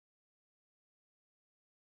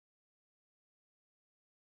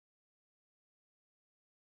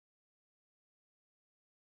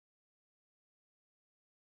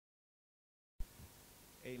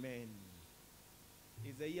Amen.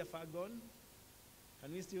 Is the year far gone?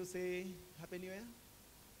 Can we still say Happy New Year?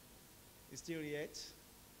 It's still yet?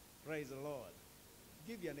 Praise the Lord.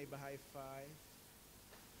 Give your neighbor high five.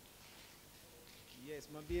 Yes,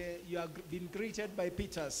 Mabie, you have been greeted by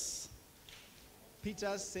Pitas.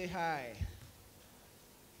 Pitas, say hi.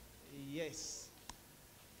 Yes,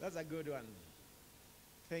 that's a good one.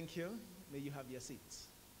 Thank you. May you have your seats.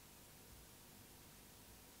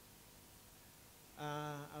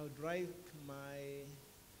 I would like my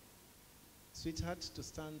sweetheart to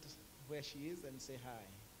stand where she is and say hi.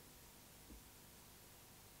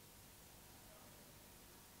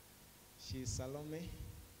 She's Salome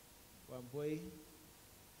Wamboi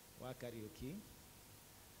wa Kariuki.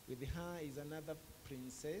 With her is another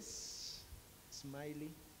princess,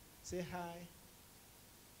 Smiley. Say hi.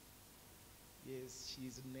 Yes,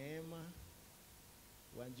 she's Neema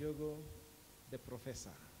Wanjogo, the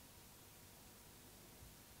professor.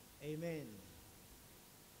 Amen.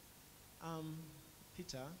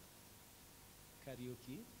 Peter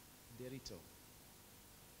Kariuki Derito.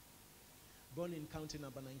 Born in county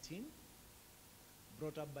number 19,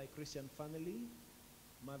 brought up by Christian family,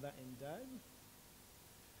 mother and dad.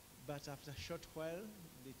 But after a short while,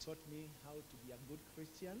 they taught me how to be a good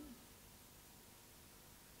Christian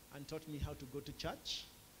and taught me how to go to church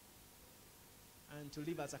and to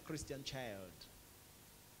live as a Christian child.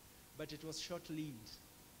 But it was short-lived.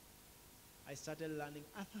 I started learning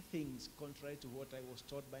other things contrary to what I was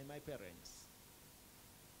taught by my parents.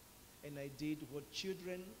 And I did what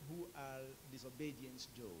children who are disobedient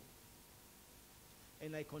do.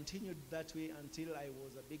 And I continued that way until I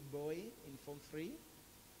was a big boy in Form 3.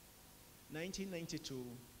 1992,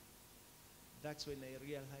 that's when I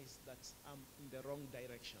realized that I'm in the wrong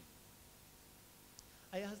direction.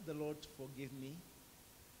 I asked the Lord to forgive me,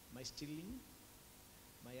 my stealing,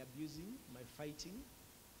 my abusing, my fighting,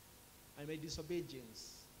 and my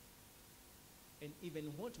disobedience, and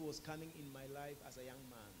even what was coming in my life as a young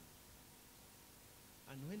man.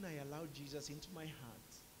 And when I allowed Jesus into my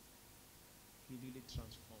heart, he really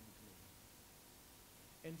transformed me.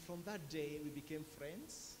 And from that day, we became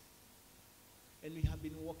friends, and we have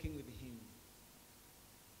been walking with him.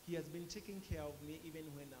 He has been taking care of me even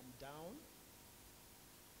when I'm down,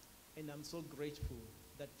 and I'm so grateful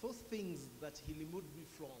that those things that he removed me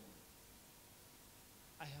from,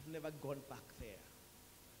 I have never gone back there.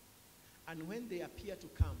 And when they appear to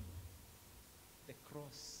come, the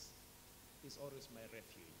cross is always my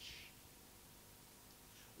refuge.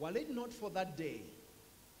 Were it not for that day,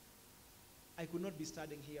 I could not be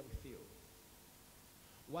standing here with you.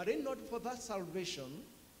 Were it not for that salvation,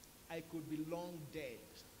 I could be long dead.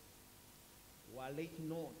 Were it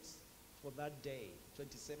not for that day,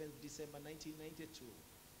 27th December 1992,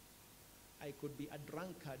 I could be a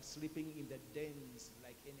drunkard sleeping in the dens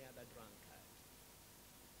like any other drunkard.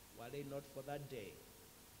 Were it not for that day,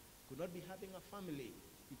 I could not be having a family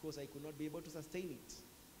because I could not be able to sustain it.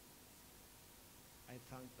 I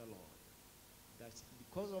thank the Lord that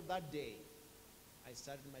because of that day, I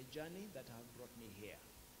started my journey that has brought me here.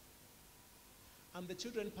 I'm the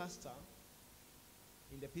children pastor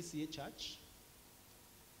in the PCA church,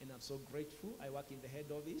 and I'm so grateful. I work in the head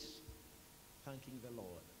office, thanking the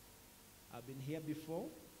Lord. I've been here before,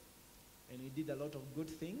 and we did a lot of good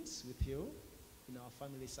things with you in our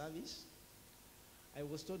family service. I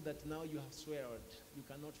was told that now you have sworn, you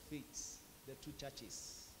cannot fit the two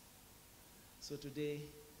churches. So today,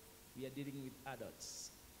 we are dealing with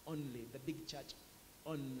adults only, the big church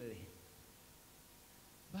only.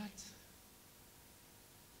 But,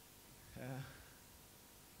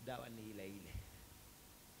 dawa ni ile ile.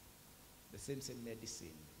 The same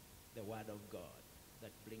medicine, the word of God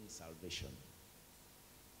that brings salvation.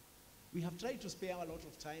 We have tried to spare a lot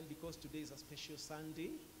of time because today is a special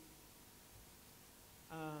Sunday.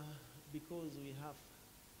 Because we have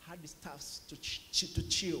hard stuffs to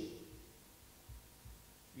chew.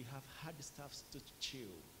 We have hard stuffs to chew.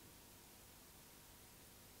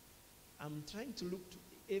 I'm trying to look to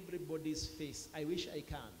everybody's face. I wish I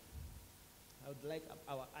can. I would like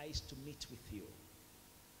our eyes to meet with you.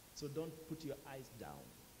 So don't put your eyes down.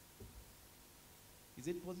 Is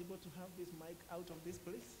it possible to have this mic out of this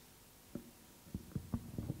place?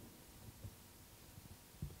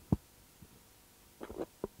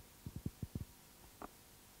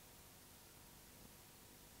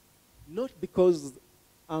 Not because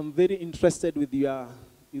I'm very interested with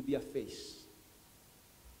your face,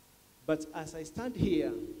 but as I stand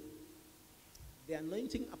here, the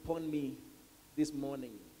anointing upon me this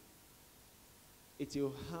morning, it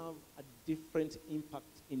will have a different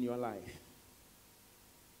impact in your life.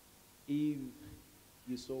 If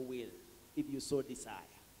you so will, if you so desire.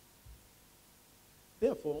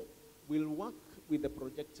 Therefore, we'll work with the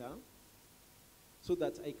projector so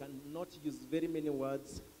that I cannot use very many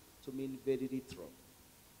words to mean very little.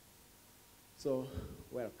 So,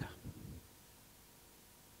 welcome.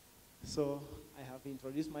 So, I have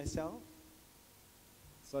introduced myself.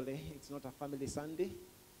 Sorry, it's not a family Sunday,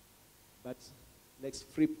 but let's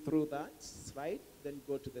flip through that slide, then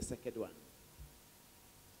go to the second one.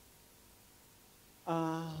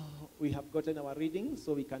 We have gotten our reading,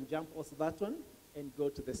 so we can jump off that one and go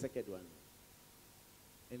to the second one.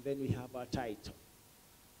 And then we have our title.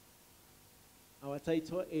 Our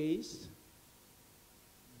title is,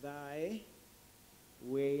 Thy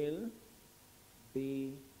Will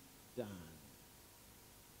Be Done.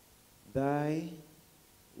 Thy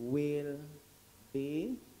will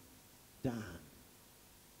be done.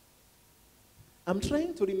 I'm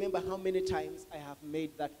trying to remember how many times I have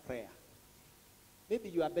made that prayer. Maybe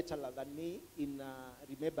you are better than me in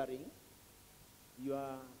remembering.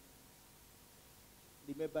 Your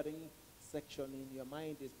remembering section in your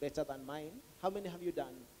mind is better than mine. How many have you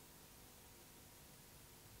done?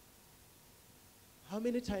 How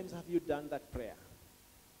many times have you done that prayer?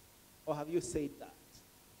 Or have you said that?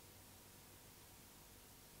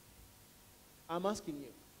 I'm asking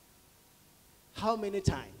you. How many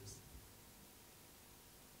times?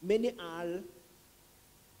 Many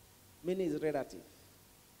is relative.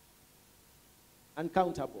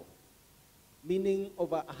 Uncountable. Meaning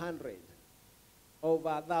over 100. Over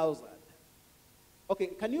 1,000. Okay,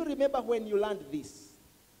 can you remember when you learned this?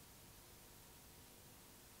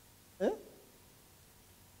 Huh?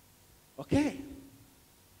 Okay.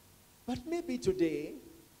 But maybe today,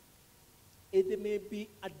 it may be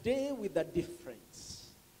a day with a difference.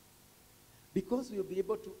 Because we'll be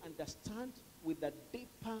able to understand with a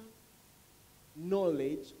deeper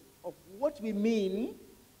knowledge of what we mean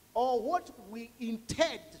or what we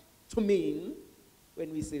intend to mean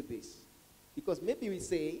when we say this. Because maybe we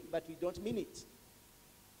say, but we don't mean it.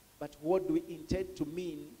 But what do we intend to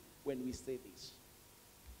mean when we say this?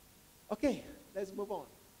 Okay, let's move on.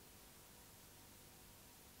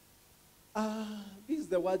 These are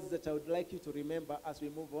the words that I would like you to remember as we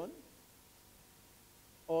move on.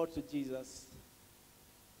 All to Jesus,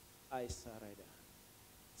 I surrender.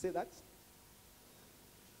 Say that.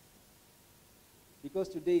 Because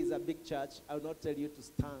today is a big church, I will not tell you to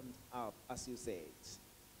stand up as you say it.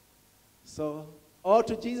 So, all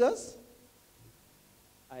to Jesus,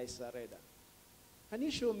 I surrender. Can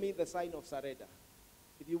you show me the sign of surrender?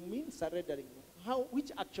 If you mean surrendering,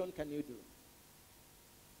 which action can you do?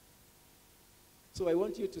 So I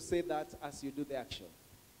want you to say that as you do the action.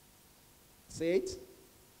 Say it.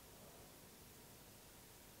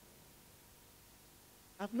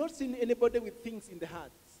 I've not seen anybody with things in the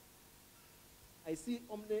hands. I see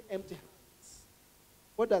only empty hands.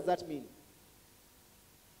 What does that mean?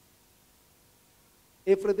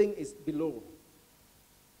 Everything is below.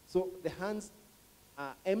 So the hands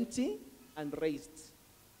are empty and raised.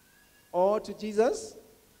 All to Jesus,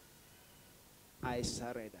 I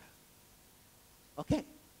surrender. Okay.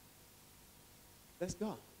 Let's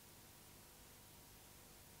go.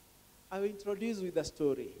 I will introduce with a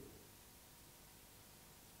story.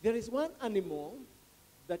 There is one animal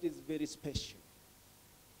that is very special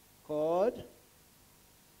called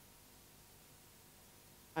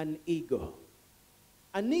an eagle.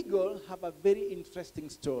 An eagle have a very interesting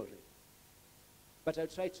story, but I'll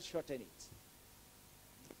try to shorten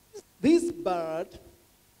it. This bird,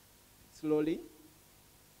 slowly,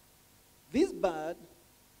 this bird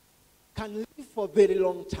can live for a very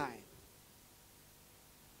long time.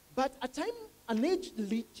 But at time an age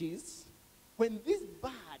reaches when this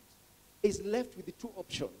bird is left with the two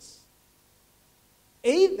options.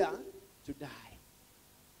 Either to die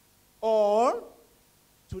or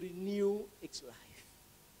to renew its life.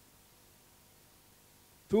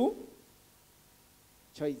 Two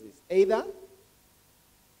choices. Either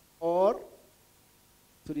or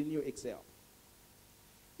to renew itself.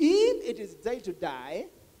 If it is decided to die,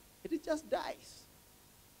 it just dies.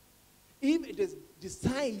 If it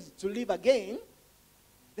decides to live again,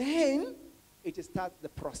 then it starts the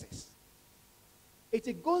process.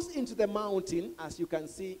 It goes into the mountain, as you can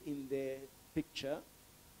see in the picture.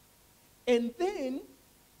 And then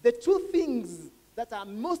the two things that are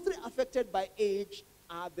mostly affected by age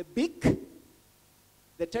are the beak,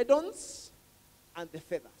 the tendons, and the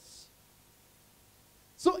feathers.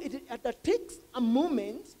 So it takes a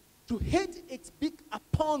moment to hit its beak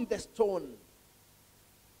upon the stone.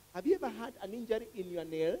 Have you ever had an injury in your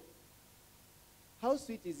nail? How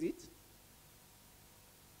sweet is it?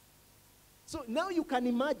 So now you can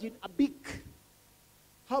imagine a beak,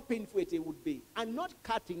 how painful it would be. And not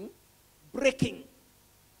cutting, breaking.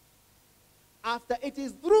 After it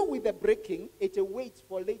is through with the breaking, it waits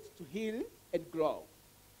for it to heal and grow.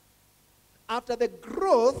 After the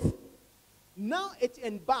growth, now it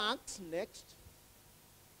embarks next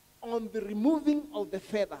on the removing of the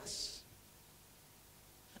feathers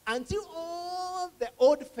until all the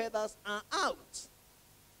old feathers are out.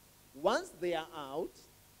 Once they are out,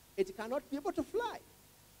 it cannot be able to fly.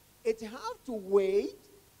 It has to wait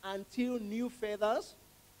until new feathers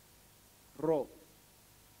grow.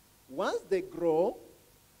 Once they grow,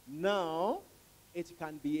 now it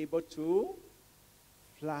can be able to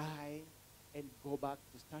fly and go back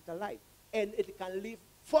to start a life. And it can live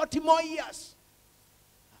 40 more years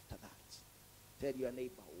after that. Tell your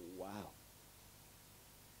neighbor, wow.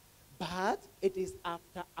 But it is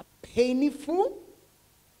after a painful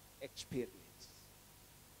experience.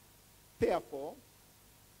 Therefore,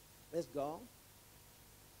 let's go.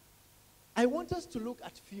 I want us to look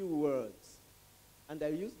at few words. And I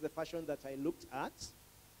use the fashion that I looked at.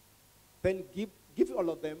 Then give all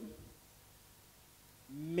of them.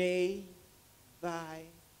 May thy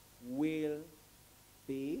will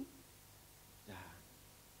be done.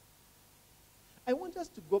 I want us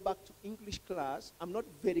to go back to English class. I'm not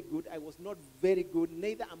very good. I was not very good.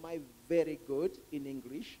 Neither am I very good in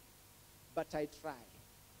English. But I try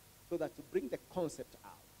so that to bring the concept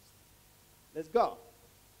out. Let's go.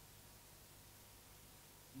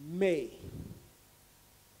 May.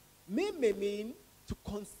 May mean to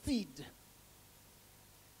concede,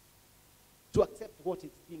 to accept what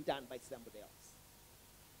is being done by somebody else.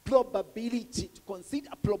 Probability, to concede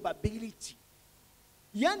a probability.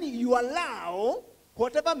 Yani, you allow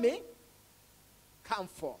whatever may come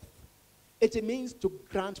forth. It means to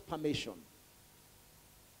grant permission.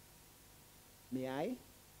 May I?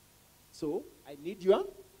 So, I need your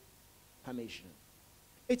permission.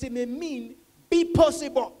 It may mean be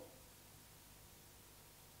possible.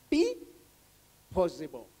 Be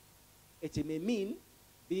possible. It may mean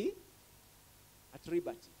be at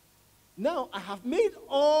liberty. Now, I have made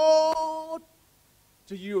all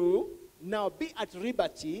to you. Now, be at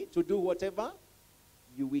liberty to do whatever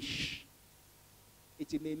you wish.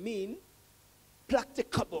 It may mean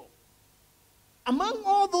practicable. Among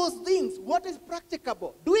all those things, what is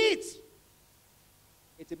practicable? Do it.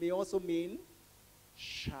 It may also mean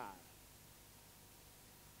shall.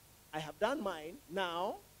 I have done mine.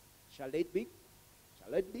 Now, shall it be?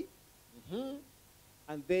 Shall it be?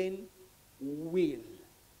 And then will.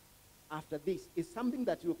 After this is something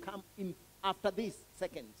that will come in after this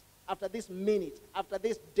second, after this minute, after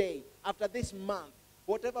this day, after this month.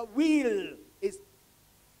 Whatever will is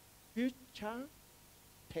future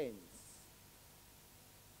tense.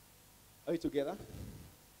 Are you together?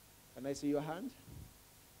 Can I see your hand?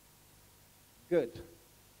 Good.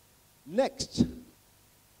 Next.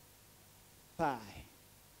 Thigh.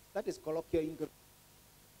 That is colloquial English.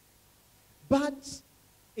 But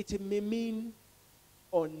it may mean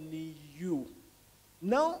on you.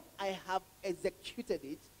 Now I have executed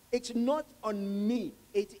it. It's not on me.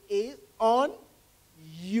 It is on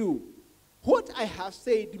you. What I have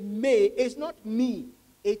said may is not me.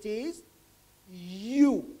 It is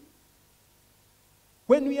you.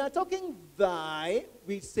 When we are talking thy,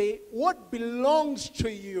 we say what belongs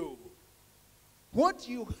to you. What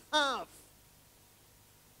you have.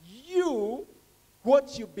 You,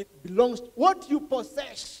 what you belongs, what you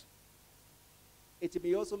possess. It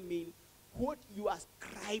may also mean what you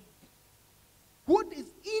ascribe. What is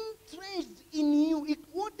entrenched in you,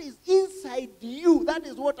 what is inside you, that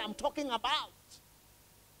is what I'm talking about.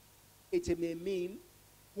 It may mean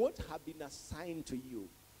what have been assigned to you.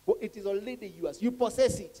 It is already yours. You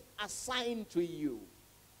possess it, assigned to you.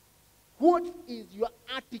 What is your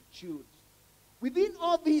attitude? Within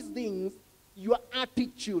all these things, your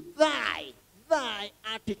attitude, thy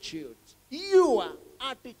attitude, your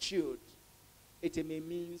attitude. It may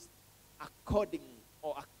mean according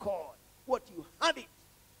or accord. What you have it.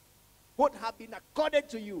 What have been accorded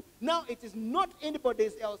to you. Now it is not anybody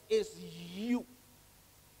else, it's you.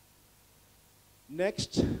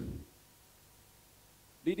 Next.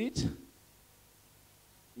 Read it.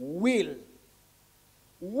 Will.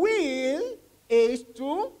 Will is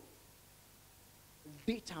to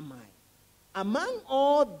determine. Among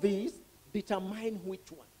all these, determine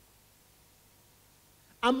which one.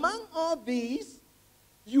 Among all these,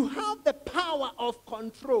 you have the power of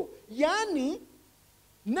control. Yani,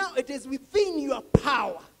 now it is within your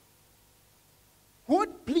power.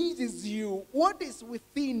 What pleases you, what is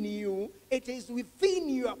within you, it is within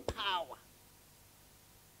your power.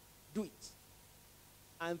 Do it.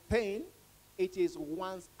 And then, it is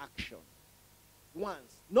one's action.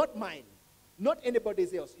 One's, not mine, not anybody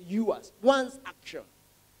else, yours. One's action.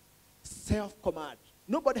 Self-command.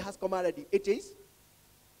 Nobody has commanded you. It is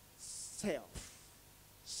self.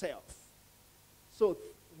 Self. So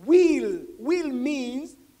will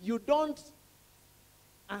means you don't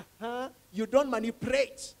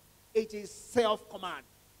manipulate. It is self-command.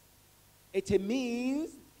 It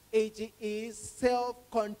means it is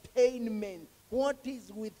self-containment. What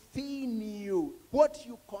is within you, what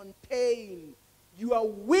you contain, your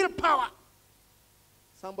willpower.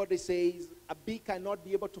 Somebody says a bee cannot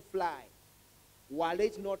be able to fly, while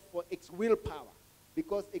it's not for its willpower,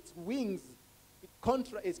 because its wings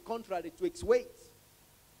is contrary to its weight.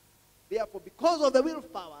 Therefore, because of the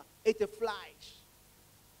willpower, it flies.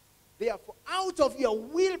 Therefore, out of your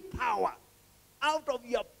willpower, out of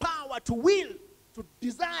your power to will, to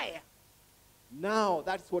desire. Now,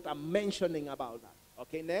 that's what I'm mentioning about that.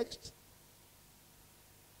 Okay, next.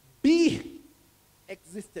 Be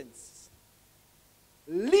existence.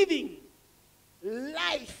 Living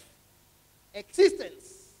life.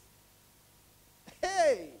 Existence.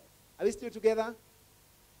 Hey, are we still together?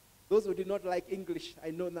 Those who did not like English,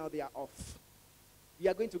 I know now they are off. We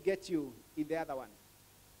are going to get you in the other one.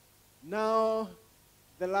 Now,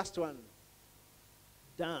 the last one.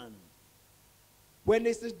 Done. When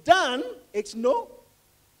it's done, it's no.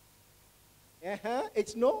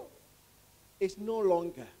 It's no. It's no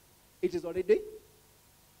longer. It is already.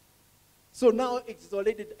 So now it's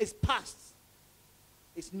already, it's past.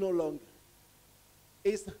 It's no longer.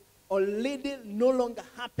 It's already no longer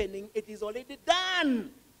happening. It is already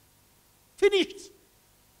done. Finished.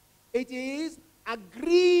 It is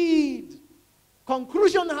agreed.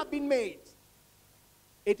 Conclusion have been made.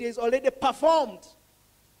 It is already performed.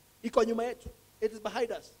 It is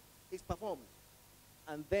behind us. It's performed.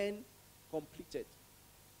 And then completed.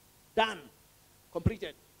 Done.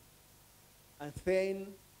 Completed. And then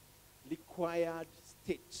required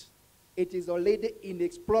state. It is already in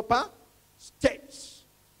its proper state.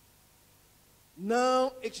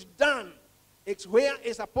 Now it's done. It's where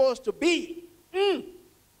it's supposed to be.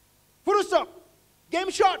 Full stop. Game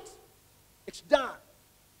shot. It's done.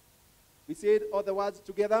 We said all the words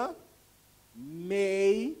together.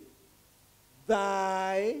 May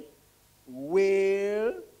thy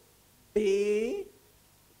will be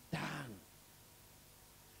done.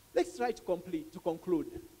 Let's try to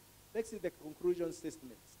conclude. Let's see the conclusion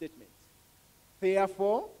statement.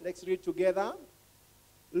 Therefore, let's read together.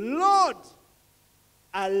 Lord,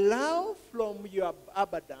 allow from your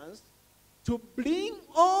abundance to bring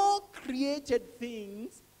all created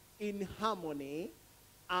things in harmony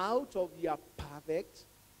out of your perfect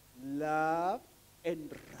love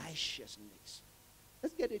and righteousness.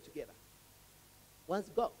 Let's get it together. Once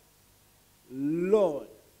go. Lord,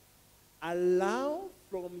 allow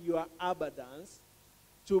from your abundance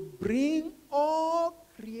to bring all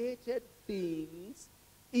created things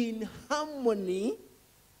in harmony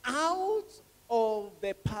out of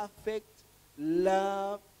the perfect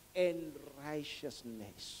love and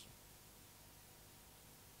righteousness.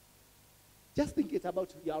 Just think it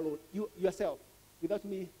about yourself, without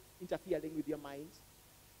me interfering with your mind.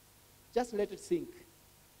 Just let it sink.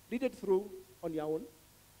 Read it through on your own.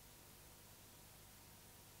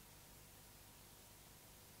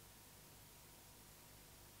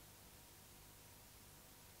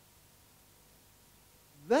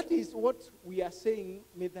 That is what we are saying,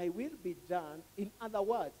 may thy will be done, in other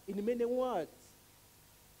words, in many words.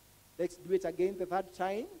 Let's do it again the third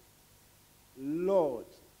time. Lord,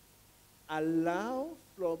 allow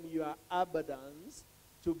from your abundance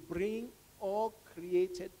to bring all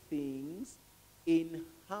created things in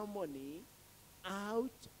harmony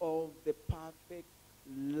out of the perfect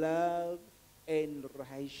love and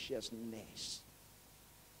righteousness.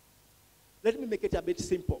 Let me make it a bit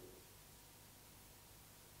simple.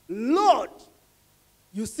 Lord,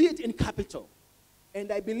 you see it in capital.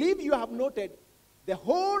 And I believe you have noted the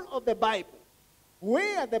whole of the Bible,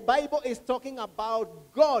 where the Bible is talking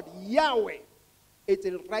about God, Yahweh, it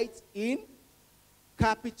is right in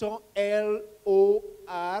capital L-O-R-D.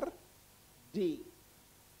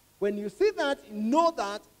 When you see that, know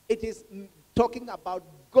that it is talking about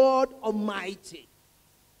God Almighty.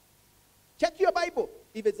 Check your Bible,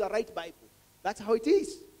 if it's the right Bible. That's how it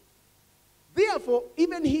is. Therefore,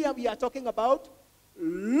 even here we are talking about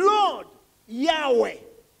Lord Yahweh.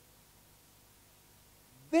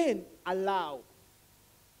 Then allow.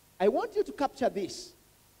 I want you to capture this.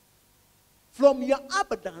 From your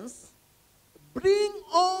abundance, bring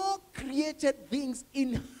all created things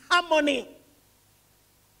in harmony.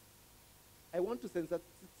 I want to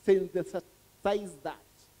synthesize that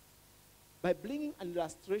by bringing an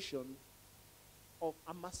illustration of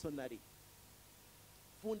a masonry.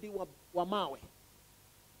 Fundi wa mawe.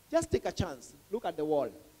 Just take a chance. Look at the wall.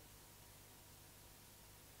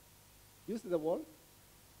 You see the wall?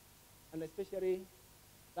 And especially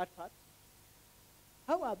that part.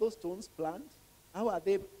 How are those stones planned? How are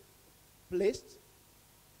they placed?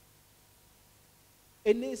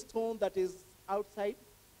 Any stone that is outside?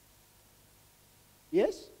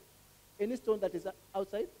 Yes? Any stone that is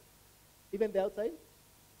outside? Even the outside?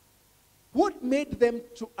 What made them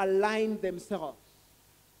to align themselves?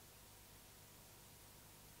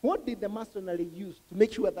 What did the masonry use to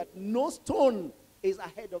make sure that no stone is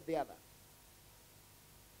ahead of the other?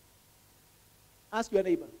 Ask your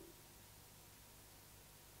neighbor.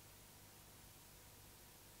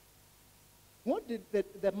 What did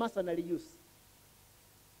the masonry use?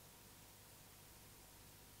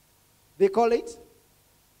 They call it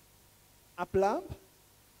a plumb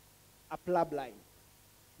line.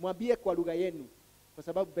 Mwambie kwa lugha yenu, kwa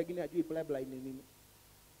sababu pengine hajui plumb line ni nini.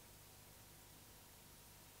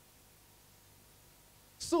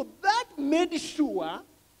 So that made sure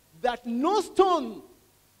that no stone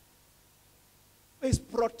is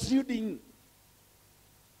protruding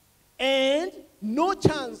and no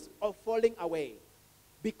chance of falling away.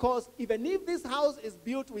 Because even if this house is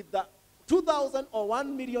built with the 2,000 or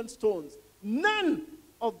 1 million stones, none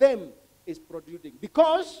of them is protruding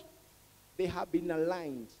because they have been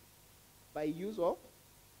aligned by use of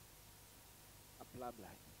a plumb line.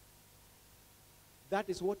 That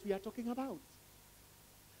is what we are talking about.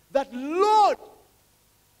 That Lord,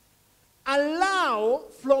 allow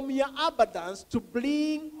from your abundance to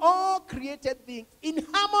bring all created things in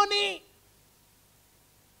harmony.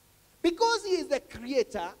 Because he is the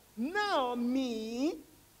creator, now me,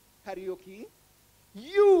 Kariuki,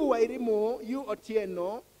 you, Irimo, you,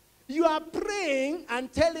 Otieno, you are praying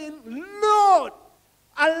and telling, Lord,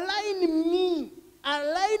 align me,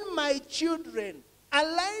 align my children,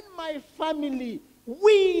 align my family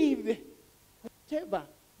with whatever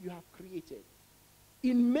you have created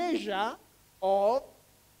in measure of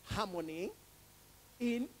harmony,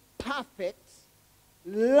 in perfect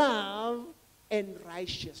love and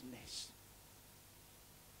righteousness.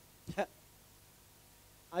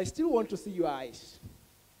 I still want to see your eyes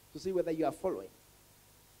to see whether you are following.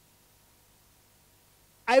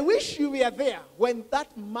 I wish you were there when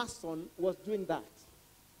that mason was doing that.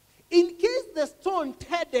 In case the stone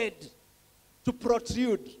tended to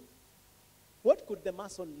protrude, what could the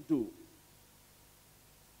mason do?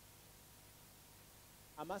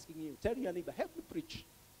 I'm asking you, tell your neighbor, help me preach.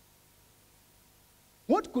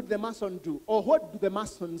 What could the mason do, or what do the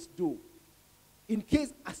masons do in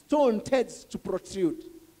case a stone tends to protrude?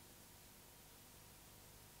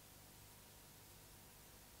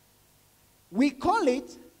 We call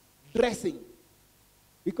it dressing.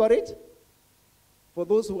 We call it, for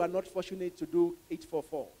those who are not fortunate to do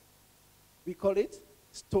 844, we call it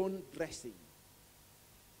stone dressing.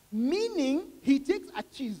 Meaning, he takes a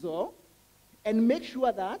chisel and makes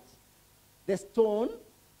sure that the stone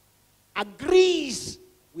agrees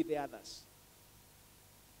with the others.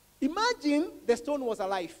 Imagine the stone was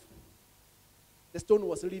alive. The stone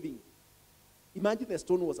was living. Imagine the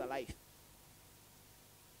stone was alive.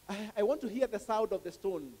 I want to hear the sound of the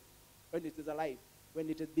stone when it is alive, when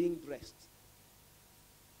it is being dressed.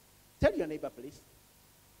 Tell your neighbor, please.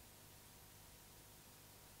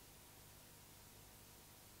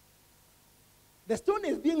 The stone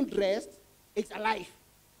is being dressed, it's alive.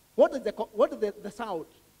 What is the sound?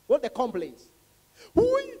 What are the complaints?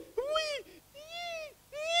 Please,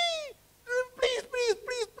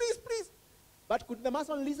 please. But could the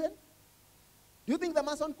mason listen? Do you think the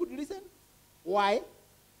mason could listen? Why?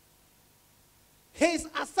 His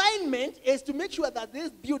assignment is to make sure that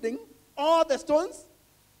this building, all the stones,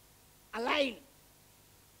 align.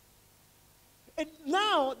 And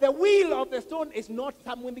now the wheel of the stone is not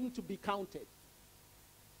something to be counted.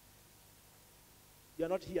 You're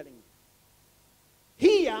not hearing.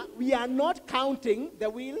 Here, we are not counting the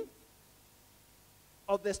wheel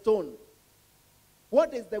of the stone.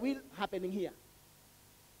 What is the wheel happening here?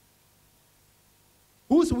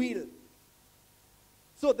 Whose wheel?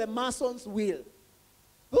 So the mason's wheel.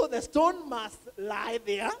 So the stone must lie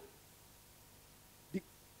there.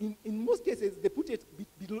 In most cases, they put it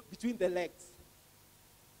between the legs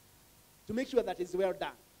to make sure that it's well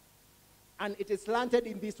done. And it is slanted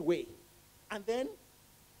in this way. And then,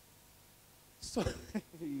 so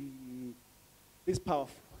it's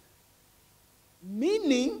powerful.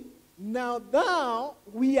 Meaning, now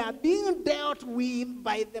we are being dealt with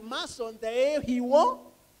by the mason the way he wants.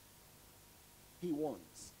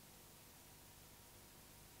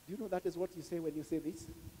 Do you know that is what you say when you say this?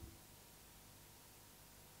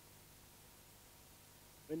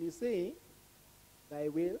 When you say, Thy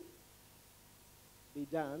will be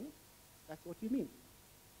done. That's what you mean.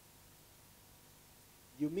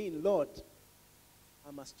 You mean, Lord,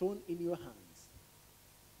 I'm a stone in your hands.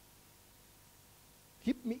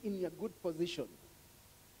 Keep me in a good position.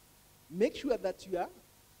 Make sure that your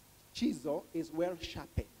chisel is well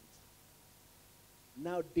sharpened.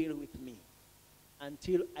 Now deal with me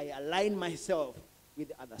until I align myself with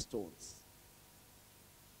the other stones.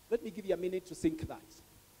 Let me give you a minute to think that.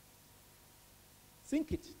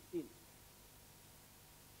 Sink it in.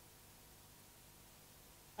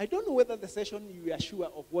 I don't know whether the session you are sure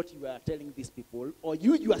of what you are telling these people, or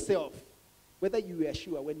you yourself, whether you were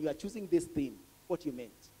sure when you are choosing this theme, what you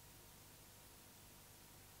meant.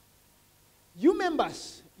 You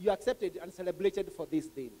members, you accepted and celebrated for this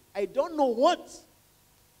theme. I don't know what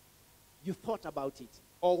you thought about it,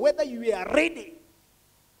 or whether you were ready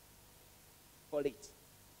for it.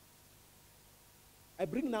 I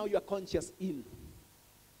bring now your conscience in.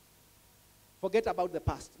 Forget about the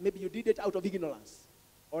past. Maybe you did it out of ignorance,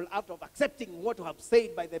 or out of accepting what you have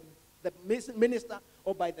said by the minister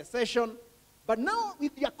or by the session. But now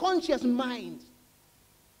with your conscious mind,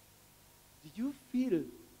 do you feel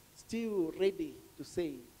still ready to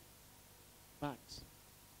say, but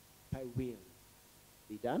thy will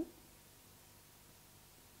be done?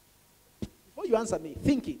 Before you answer me,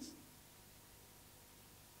 think it.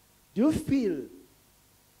 Do you feel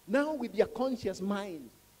now with your conscious mind,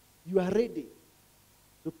 you are ready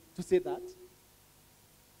to say that?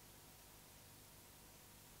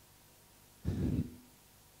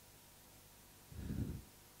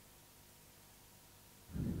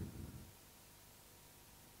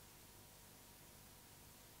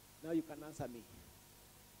 Now you can answer me.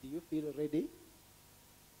 Do you feel ready?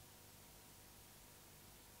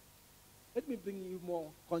 Let me bring you more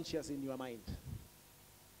conscious in your mind.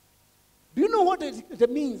 Do you know what it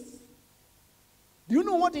means? Do you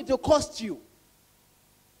know what it will cost you?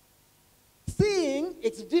 Seeing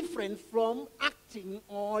it's different from acting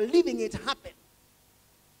or leaving it happen.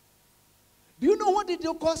 Do you know what it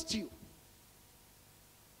will cost you?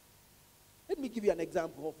 Let me give you an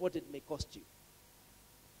example of what it may cost you.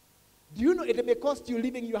 Do you know it may cost you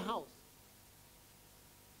leaving your house?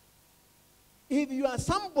 If you are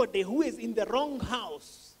somebody who is in the wrong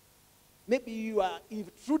house, maybe you are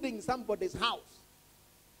intruding somebody's house,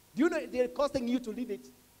 do you know it is costing you to leave it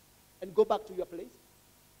and go back to your place?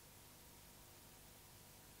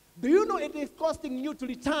 Do you know it is costing you to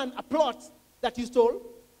return a plot that you stole?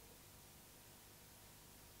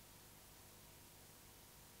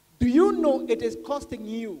 Do you know it is costing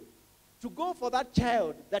you to go for that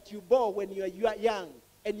child that you bore when you are young,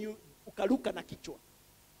 and you ukaruka na kichwa,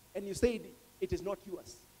 and you said it is not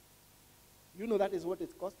yours? You know that is what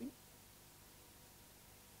it's costing?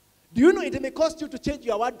 Do you know it may cost you to change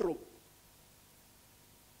your wardrobe?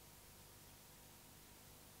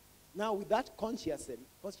 Now with that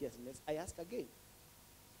consciousness, I ask again,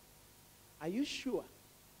 are you sure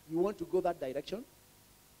you want to go that direction?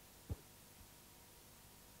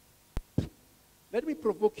 Let me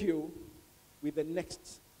provoke you with the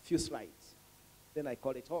next few slides. Then I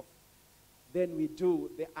call it off. Then we do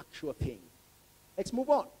the actual thing. Let's move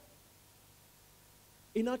on.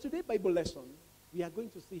 In our today Bible lesson, we are going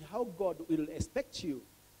to see how God will expect you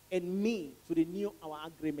and me to renew our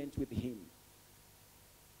agreement with him.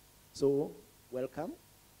 So, welcome,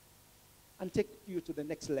 and take you to the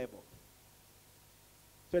next level.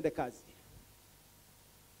 Twende kazi.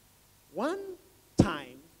 One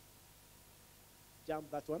time, jump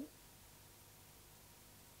that one.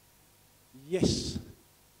 Yes.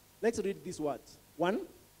 Let's read these words. 1,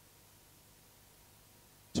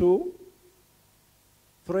 2,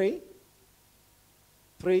 3,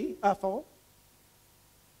 4.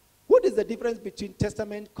 What is the difference between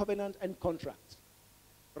testament, covenant, and contract?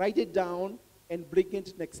 Write it down and bring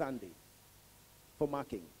it next Sunday for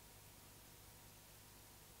marking.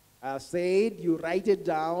 I said you write it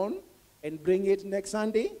down and bring it next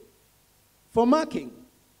Sunday for marking.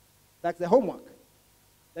 That's the homework.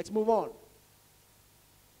 Let's move on.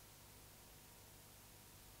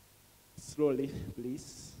 Slowly,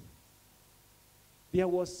 please. There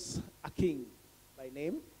was a king by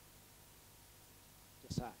name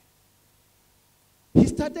Josiah. He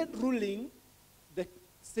started ruling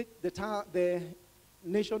the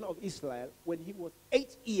nation of Israel when he was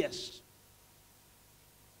 8 years.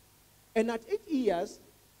 And at 8 years,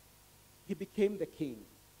 he became the king.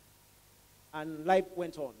 And life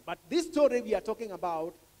went on. But this story we are talking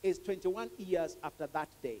about is 21 years after that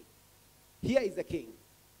day. Here is the king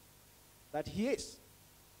that he is.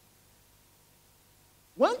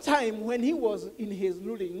 One time when he was in his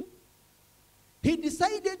ruling, he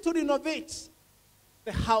decided to renovate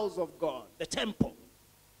the house of God, the temple.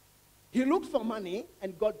 He looked for money,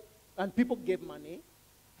 and people gave money,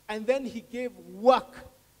 and then he gave work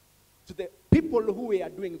to the people who were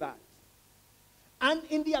doing that. And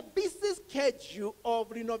in their busy schedule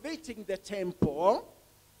of renovating the temple,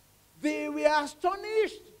 they were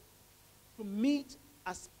astonished to meet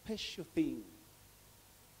a special thing.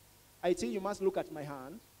 I think you must look at my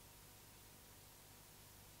hand.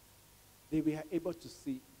 They were able to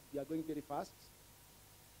see. You are going very fast.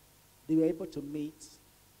 They were able to meet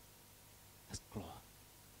a cloth.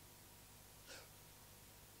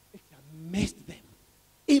 It amazed them.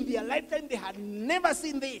 In their lifetime, they had never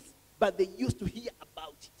seen this, but they used to hear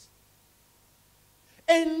about it.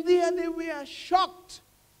 And there they were shocked.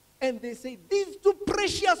 And they said, this is too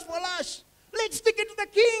precious for us. Let's take it to the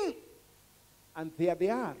king. And there they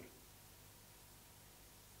are.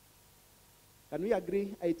 Can we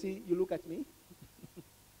agree, IT? You look at me.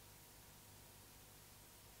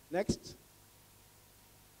 Next.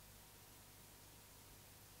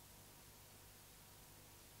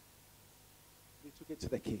 They took it to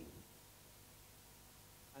the king.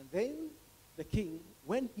 And then the king,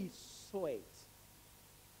 when he saw it,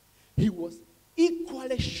 he was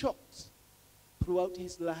equally shocked throughout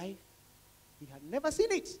his life. He had never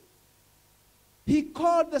seen it. He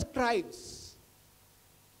called the scribes.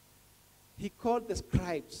 He called the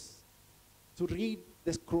scribes to read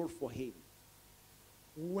the scroll for him.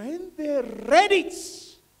 When they read it,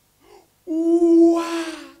 wow!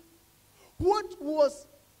 What was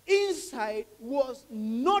inside was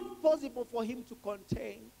not possible for him to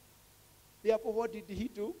contain. Therefore, what did he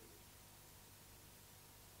do?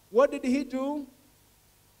 What did he do?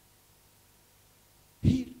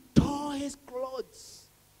 He tore his clothes.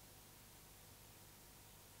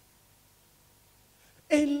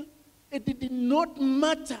 And it did not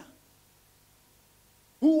matter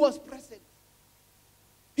who was present.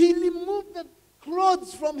 He removed the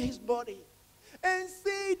clothes from his body and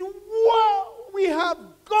said, wow, we have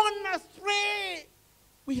gone astray.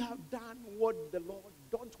 We have done what the Lord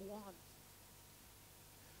don't want.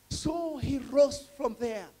 So he rose from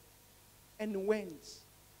there and went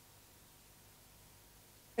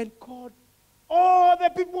and called all the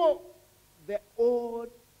people, the old,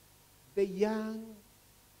 the young,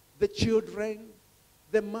 the children,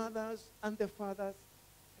 the mothers and the fathers.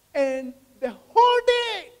 And the whole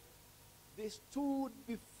day, they stood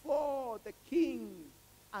before the king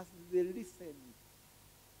as they listened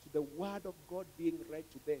to the word of God being read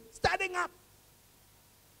to them, standing up.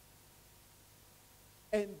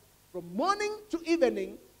 And from morning to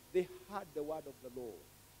evening, they heard the word of the Lord.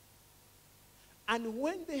 And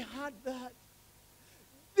when they heard that,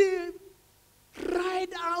 they cried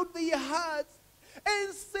out their hearts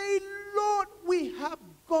and said, Lord, we have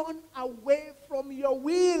gone away from your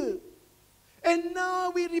will. And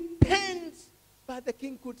now we repent. But the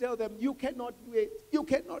king could tell them, you cannot do it. You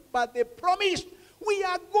cannot. But they promised, we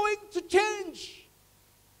are going to change.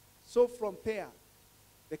 So from there,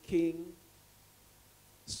 the king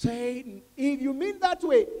said, if you mean that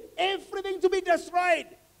way, everything to be destroyed,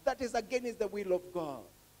 that is against the will of God.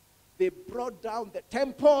 They brought down the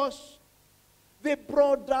temples. They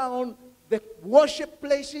brought down the worship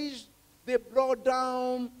places. They brought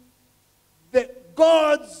down the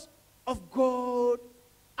gods of God.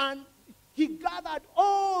 And he gathered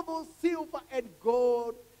all those silver and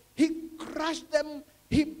gold. He crushed them.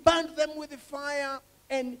 He burnt them with the fire.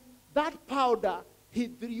 And that powder, he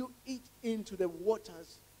threw it into the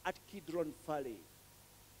waters at Kidron Valley.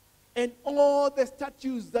 And all the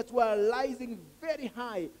statues that were rising very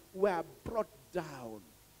high were brought down,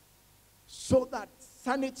 so that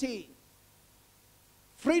sanity,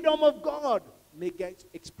 freedom of God may get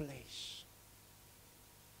its place.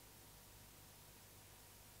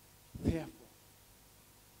 Therefore,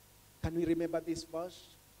 can we remember this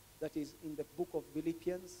verse that is in the book of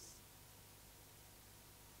Philippians?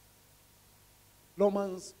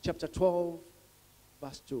 Romans chapter 12,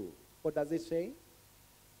 verse 2. What does it say?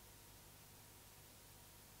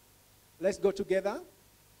 Let's go together.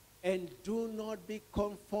 And do not be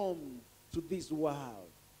conformed to this world,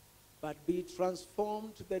 but be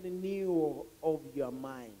transformed to the renewal of your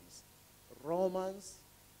minds. Romans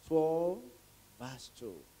 12, verse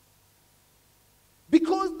 2.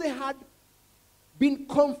 Because they had been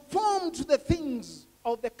conformed to the things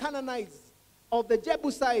of the Canaanites, of the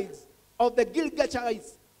Jebusites, of the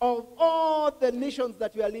Gilgashites, of all the nations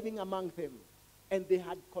that were living among them. And they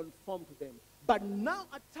had conformed to them. But now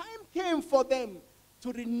a time came for them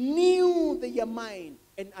to renew their mind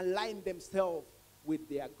and align themselves with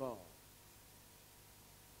their God.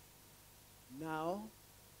 Now,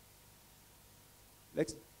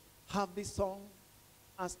 let's have this song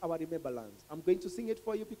as our remembrance. I'm going to sing it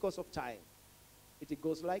for you because of time. It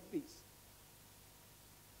goes like this.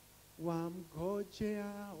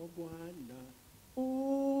 Wamngojea o Bwana,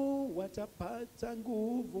 watapata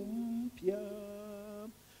nguvu mpya,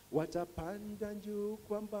 watapanda juu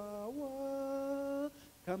kwa mbawa,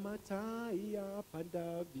 kama tai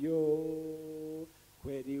yapandavyo,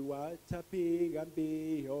 kweli watapiga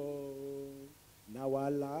mbio, na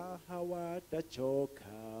wala hawatachoka,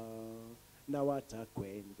 na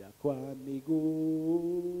watakwenda kwa miguu,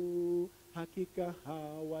 hakika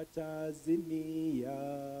hawatazimia.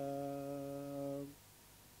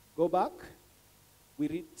 Go back.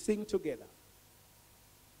 We sing together.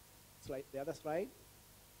 Slide, the other slide.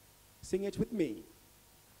 Sing it with me.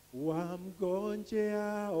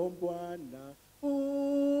 Wamngojea o Bwana,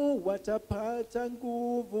 watapata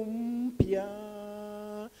nguvu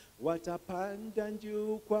mpya, watapanda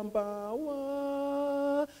juu kwa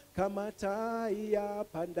mbawa, kama tai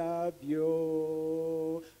yapandavyo,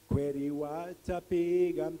 kweli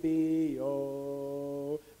watapiga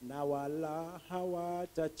mbio, na wala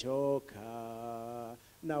hawatachoka,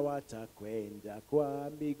 na watakwenda kwa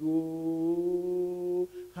miguu,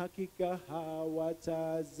 hakika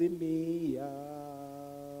hawatazimia.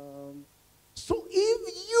 So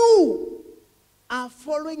if you are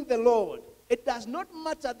following the Lord, it does not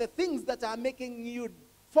matter the things that are making you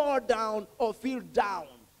fall down or feel down.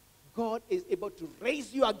 God is able to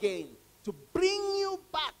raise you again, to bring you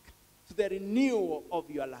back to the renewal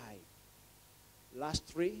of your life. Last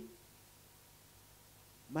three.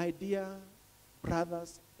 My dear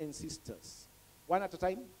brothers and sisters, one at a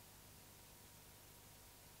time.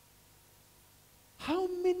 How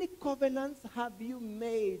many covenants have you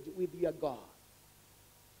made with your God?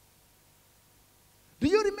 Do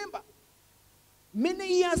you remember?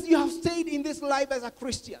 Many years you have stayed in this life as a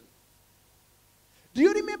Christian. Do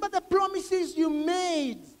you remember the promises you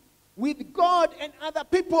made with God and other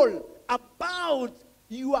people about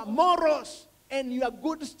your morals and your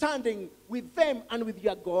good standing with them and with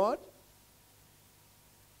your God?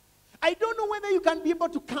 I don't know whether you can be able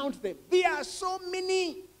to count them. There are so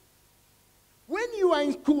many. When you are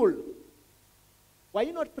in school, were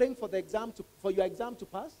you not praying for the exam for your exam to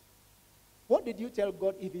pass? What did you tell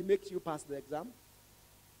God if He makes you pass the exam?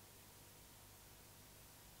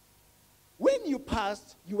 When you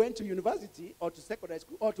passed, you went to university or to secondary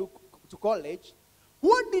school or to college.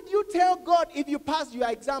 What did you tell God if you passed your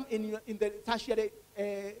exam in the tertiary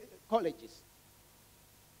colleges?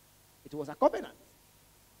 It was a covenant.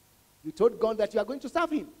 You told God that you are going to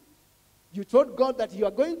serve Him. You told God that you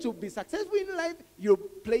are going to be successful in life. You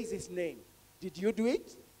place His name. Did you do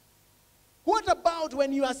it? What about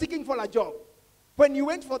when you are seeking for a job? When you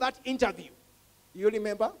went for that interview? You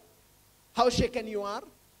remember how shaken you are?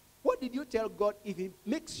 What did you tell God if He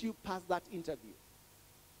makes you pass that interview?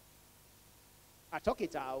 I talk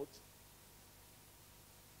it out.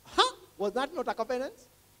 Huh? Was that not a covenant?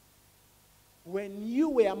 When you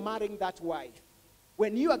were marrying that wife,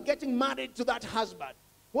 when you are getting married to that husband,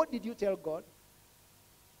 what did you tell God?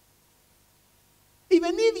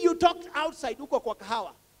 Even if you talked outside, uko kwa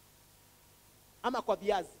kahawa, ama kwa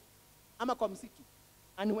viazi, ama kwa msitu,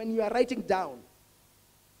 and when you are writing down,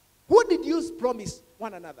 what did you promise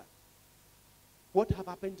one another? What have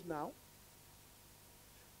happened now?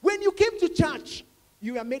 When you came to church,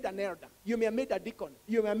 you were made an elder, you were made a deacon,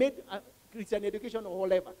 you were made a Christian education or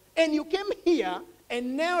whatever, and you came here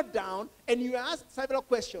and knelt down and you asked several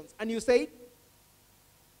questions, and you said,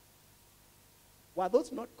 were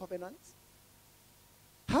those not covenants?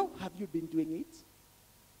 How have you been doing it?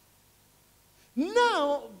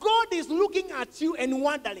 Now, God is looking at you and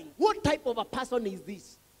wondering, what type of a person is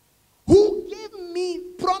this? Who gave me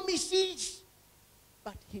promises,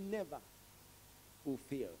 but he never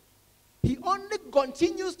fulfilled. He only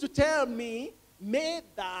continues to tell me, may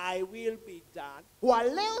thy will be done,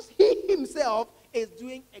 while else he himself is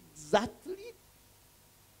doing exactly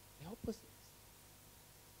the opposite.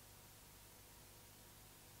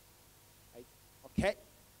 Right? Okay?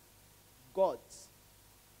 Gods.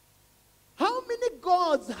 How many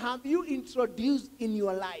gods have you introduced in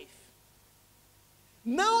your life?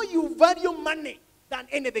 Now you value money than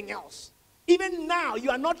anything else. Even now, you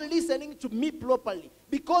are not listening to me properly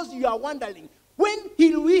because you are wondering, when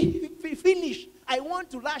will we finish? I want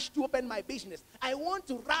to rush to open my business. I want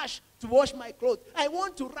to rush to wash my clothes. I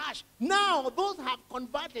want to rush. Now, those have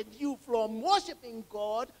converted you from worshiping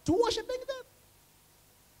God to worshiping them.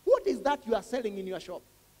 What is that you are selling in your shop?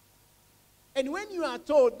 And when you are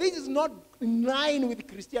told this is not in line with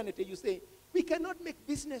Christianity, you say, we cannot make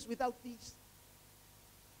business without this.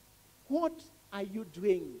 What are you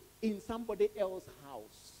doing in somebody else's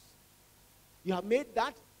house? You have made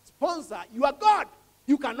that sponsor your God.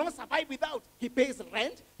 You cannot survive without. He pays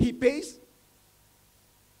rent. He pays.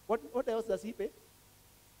 What else does he pay?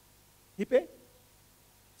 He pay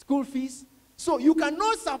school fees. So you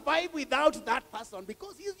cannot survive without that person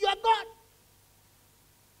because he's your God.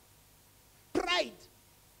 Pride.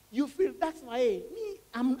 You feel that's why me,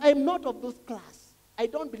 I'm not of those class. I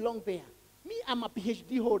don't belong there. Me, I'm a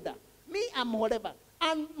PhD holder. Me, I'm whatever.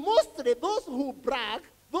 And mostly those who brag,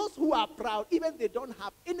 those who are proud, even they don't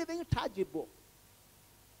have anything tangible.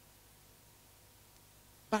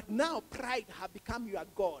 But now pride has become your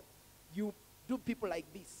God. You do people like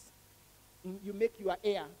this. You make your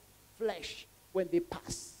air flesh when they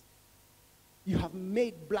pass. You have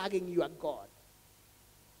made bragging your God.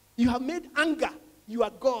 You have made anger your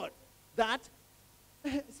God. That,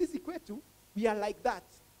 Sisi Kwetu, we are like that.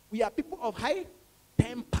 We are people of high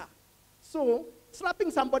temper. So, slapping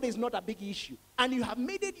somebody is not a big issue. And you have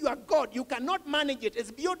made it your God. You cannot manage it. It's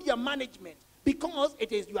beyond your management because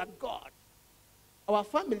it is your God. Our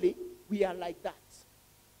family, we are like that.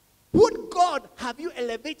 What God have you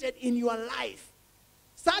elevated in your life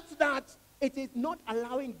such that it is not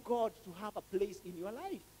allowing God to have a place in your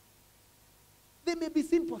life? There may be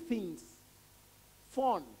simple things.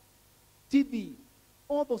 Phone, TV,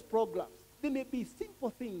 all those programs. They may be simple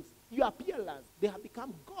things. Your appearance, they have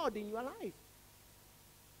become God in your life.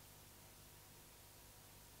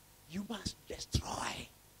 You must destroy.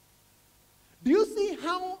 Do you see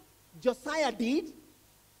how Josiah did?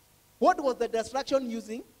 What was the destruction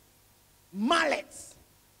using? Mallets,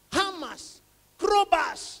 hammers,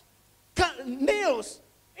 crowbars, nails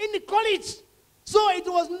in the college. So it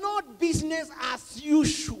was not business as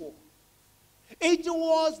usual. It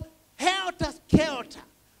was helter-skelter.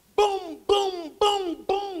 Boom, boom, boom,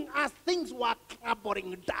 boom, as things were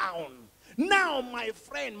clambering down. Now, my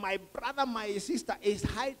friend, my brother, my sister, it's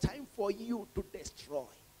high time for you to destroy.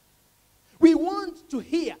 We want to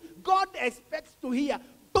hear. God expects to hear.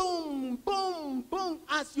 Boom, boom, boom,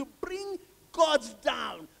 as you bring God's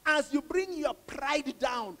down, as you bring your pride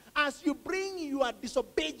down, as you bring your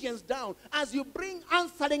disobedience down, as you bring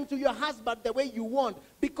answering to your husband the way you want,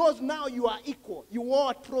 because now you are equal. You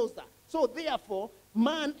wore a trouser. So therefore,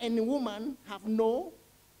 man and woman have no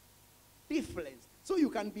difference. So you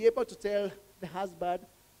can be able to tell the husband,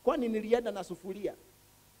 kwani nilienda na sufuria.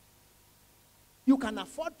 You can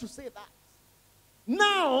afford to say that.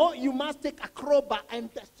 Now you must take a crowbar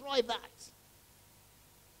and destroy that.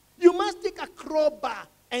 You must take a crowbar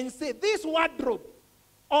and say, this wardrobe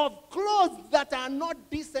of clothes that are not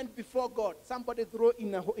decent before God. Somebody throw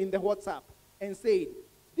in the WhatsApp and say,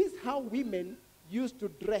 this is how women used to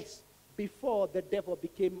dress before the devil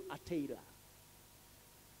became a tailor.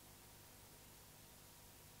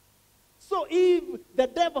 So if the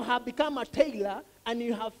devil have become a tailor and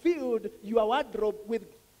you have filled your wardrobe with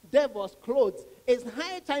devil's clothes, it's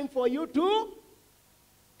high time for you to,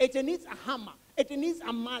 it needs a hammer. It needs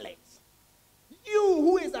a mallet. You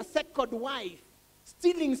who is a second wife,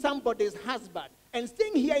 stealing somebody's husband and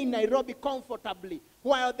staying here in Nairobi comfortably,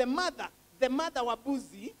 while the mother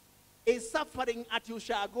Wabuzi, is suffering at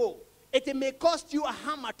Ushago. It may cost you a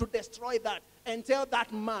hammer to destroy that and tell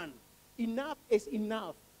that man, enough is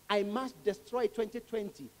enough. I must destroy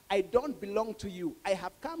 2020. I don't belong to you. I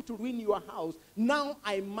have come to ruin your house. Now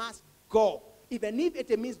I must go. Even if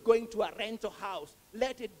it means going to a rental house,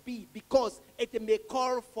 let it be, because it may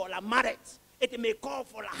call for a mallet. It may call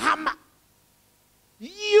for a hammer.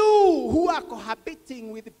 You who are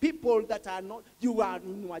cohabiting with people that are not, you are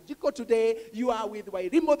in Wajiko today, you are with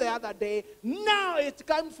Wairimo the other day, now it's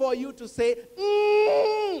time for you to say,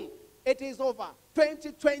 it is over.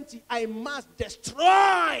 2020, I must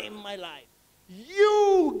destroy my life.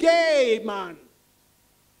 You gay man,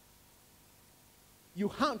 you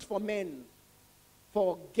hunt for men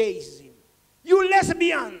for gazing. You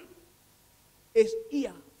lesbian is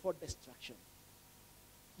here for destruction.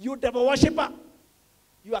 You devil worshipper,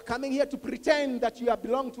 you are coming here to pretend that you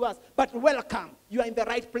belong to us, but welcome, you are in the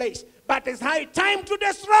right place. But it's high time to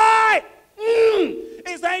destroy.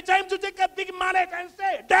 It's high time to take a big mallet and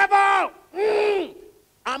say, devil,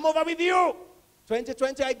 I'm over with you.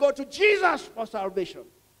 2020, I go to Jesus for salvation.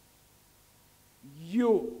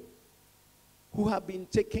 You who have been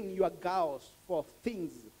taking your girls for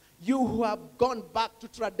things, you who have gone back to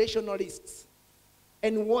traditionalists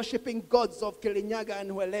and worshiping gods of Kirinyaga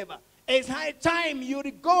and wherever, it's high time you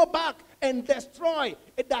go back and destroy.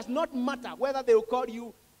 It does not matter whether they will call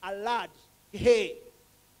you a lad, hey,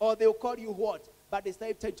 or they will call you what, but it's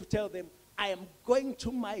time to tell them, I am going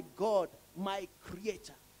to my God, my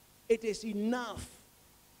Creator. It is enough.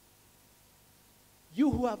 You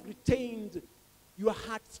who have retained your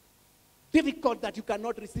heart's difficult that you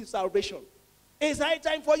cannot receive salvation. It's high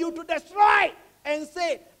time for you to destroy and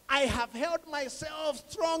say, I have held myself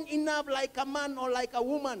strong enough like a man or like a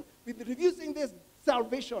woman with refusing this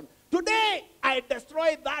salvation. Today, I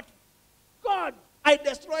destroy that God. I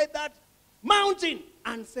destroy that mountain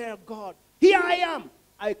and say, God, here I am.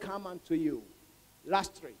 I come unto you.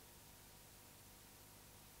 Last three.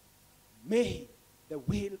 May the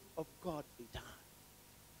will of God be done.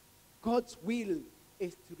 God's will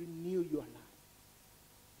is to renew your life.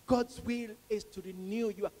 God's will is to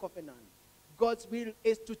renew your covenant. God's will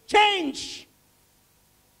is to change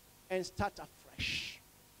and start afresh.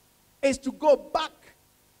 Is to go back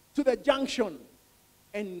to the junction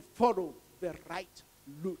and follow the right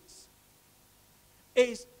routes.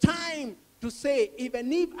 It's time to say,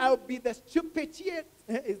 even if I'll be the stupidest,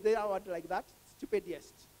 is there a word like that?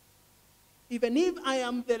 Stupidest. Even if I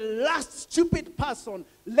am the last stupid person,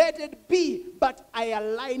 let it be, but I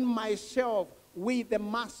align myself with the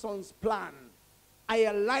Mason's plan. I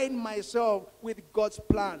align myself with God's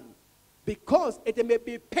plan. Because it may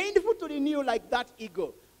be painful to renew like that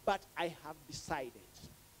ego, but I have decided.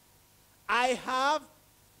 I have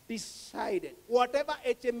decided. Whatever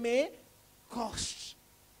it may cost.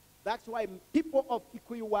 That's why people of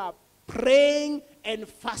Kikuyu were praying and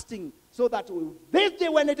fasting, so that this day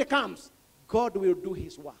when it comes, God will do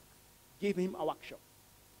his work. Give him a workshop.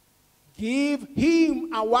 Give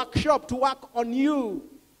him a workshop to work on you.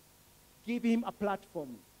 Give him a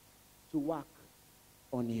platform to work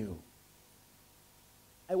on you.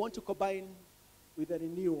 I want to combine with the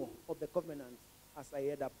renewal of the covenant as I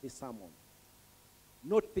head up this sermon.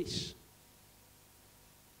 Note this.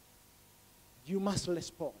 You must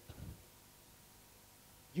respond.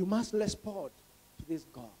 You must respond to this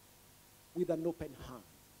God with an open hand.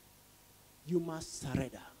 You must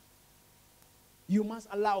surrender. You must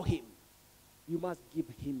allow him. You must give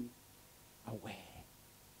him away.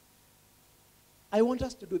 I want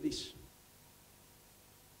us to do this.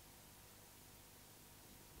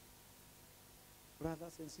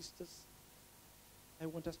 Brothers and sisters, I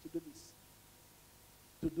want us to do this.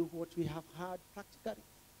 To do what we have heard practically.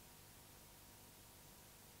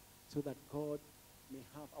 So that God may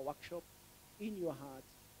have a workshop in your heart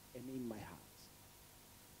and in my heart.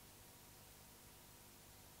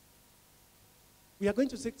 We are going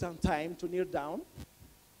to take some time to kneel down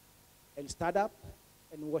and stand up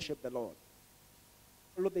and worship the Lord.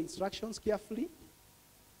 Follow the instructions carefully.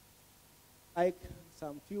 Like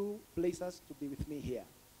some few places to be with me here.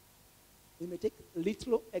 We may take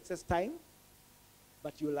little excess time,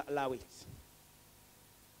 but you'll allow it.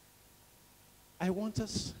 I want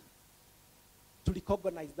us to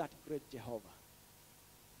recognize that great Jehovah,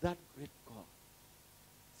 that great God.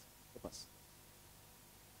 Help us.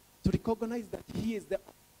 To recognize that he is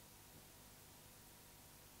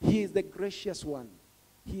the gracious one.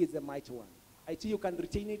 He is the mighty one. I think you can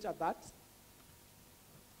retain it at that.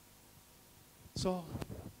 So,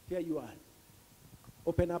 here you are.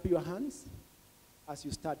 Open up your hands as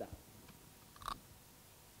you stand up.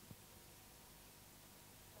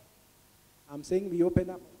 I'm saying we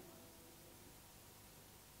open up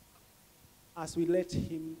as we let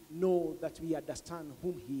him know that we understand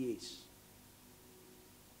whom he is.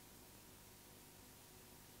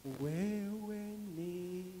 Wewe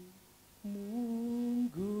ni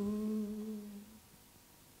Mungu.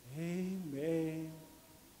 Amen.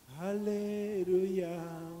 Hallelujah.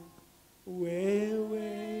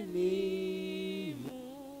 Wewe ni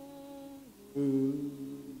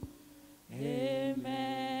Mungu.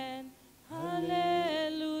 Amen.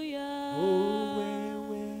 Hallelujah. Oh,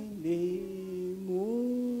 wewe ni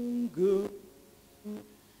Mungu.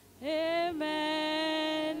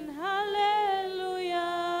 Amen.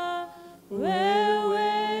 Hallelujah.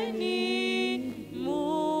 Wewe ni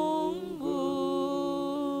Mungu.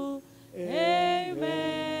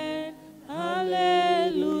 Amen.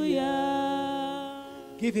 Hallelujah.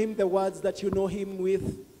 Give him the words that you know him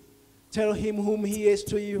with. Tell him whom he is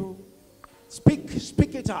to you.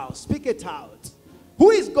 Speak it out. Speak it out.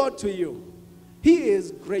 Who is God to you? He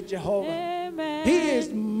is great Jehovah. Amen. He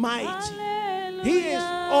is mighty. Hallelujah. He is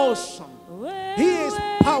awesome. He is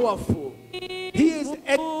powerful. He is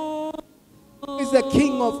the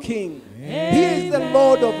King of Kings. He is the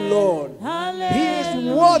Lord of Lords. He is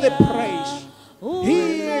worthy praise.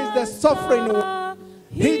 He is the sovereign one.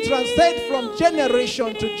 He transcends from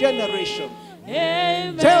generation to generation.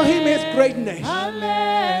 Amen. Tell him his greatness.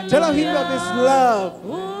 Hallelujah. Tell him of his love,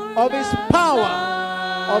 of his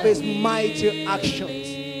power, of his mighty actions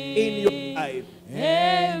in your life.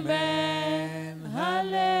 Amen.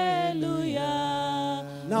 Hallelujah.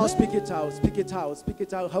 Now speak it out, speak it out, speak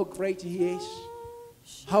it out how great he is.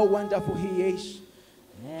 how wonderful He is,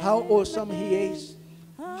 how awesome He is,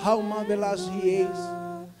 how marvelous He is,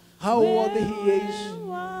 how worthy He is.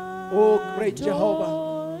 Oh, great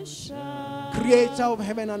Jehovah, creator of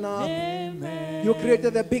heaven and earth. You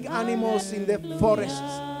created the big animals in the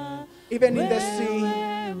forests, even in the sea.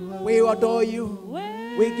 We adore you.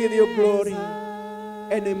 We give you glory.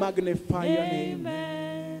 And we magnify your name.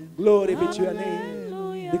 Glory be to your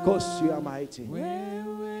name, because you are mighty.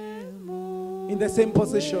 In the same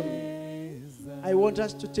position, I want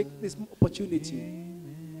us to take this opportunity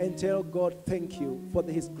and tell God thank you for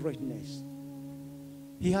His greatness.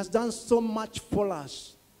 He has done so much for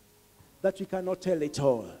us that we cannot tell it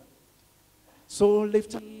all. So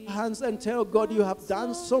lift up your hands and tell God, you have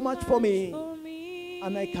done so much for me,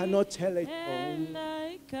 and I cannot tell it all.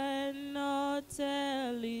 I cannot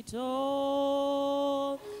tell it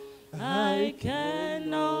all. I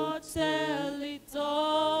cannot tell it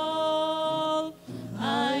all.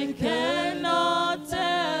 I cannot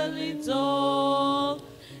tell it all.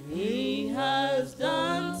 He has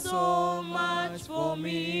done so much for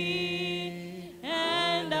me,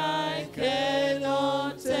 and I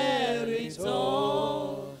cannot tell it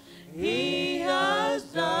all. He has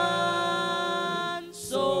done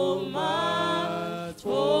so much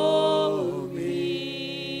for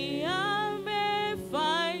me.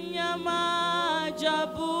 Amefanya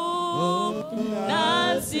maajabu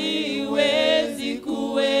na siwezi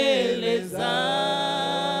kueleza,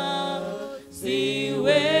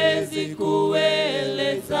 siwezi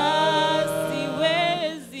kueleza,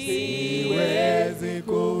 siwezi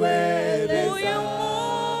kueleza. Huyu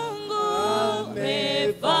Mungu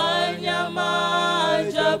amefanya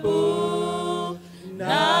maajabu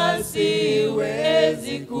na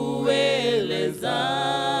siwezi kueleza,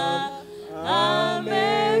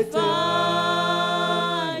 amefanya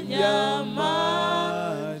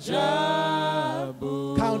maajabu.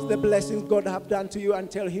 Count the blessings God have done to you and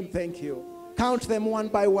tell Him thank you. Count them one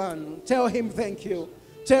by one. Tell Him thank you.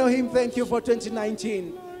 Tell Him thank you for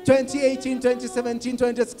 2019, 2018, 2017,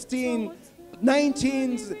 2016,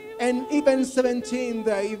 19, and even 17.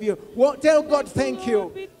 If you tell God thank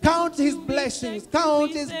you. Count His blessings.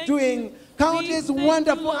 Count His doing. Count His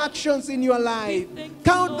wonderful actions in your life.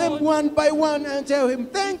 Count them one by one and tell Him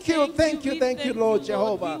thank you, thank you, thank you, Lord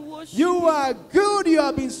Jehovah. You are good. You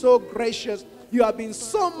have been so gracious. You have been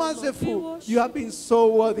so merciful. You have been so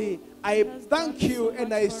worthy. I thank you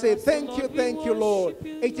and I say thank you, Lord.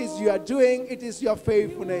 It is your doing. It is your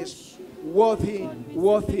faithfulness. Worthy,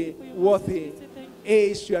 worthy, worthy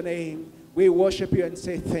is your name. We worship you and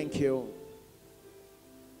say thank you.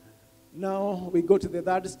 Now we go to the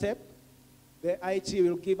third step. The IT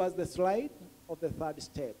will give us the slide of the third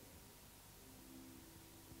step.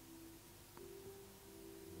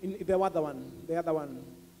 In the other one,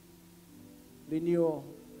 renewal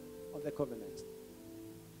of the covenant.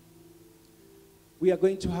 We are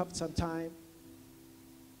going to have some time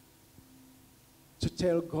to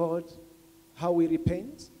tell God how we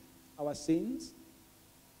repent our sins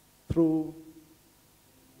through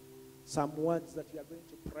some words that we are going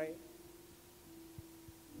to pray.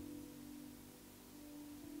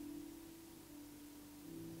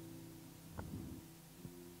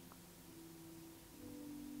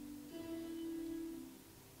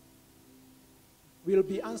 We'll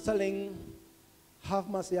be answering, have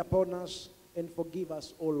mercy upon us and forgive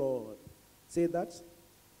us, O Lord. Say that.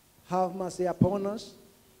 Have mercy upon us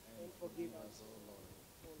and forgive us, O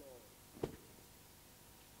Lord.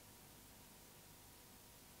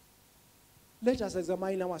 Let us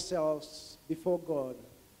examine ourselves before God,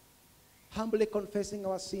 humbly confessing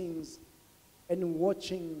our sins and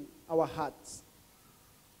watching our hearts,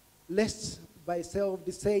 lest by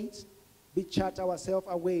self-deceit we shut ourselves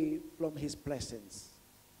away from His presence.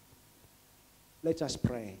 Let us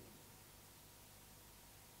pray.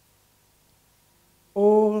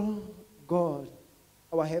 Oh God,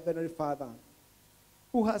 our Heavenly Father,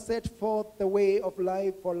 who has set forth the way of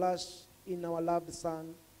life for us in our loved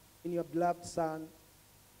Son, in your beloved Son,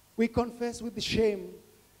 we confess with shame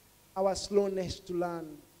our slowness to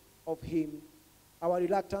learn of Him, our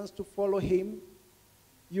reluctance to follow Him.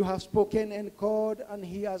 You have spoken and called, and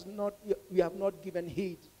we have not given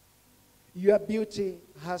heed. Your beauty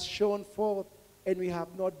has shone forth, and we have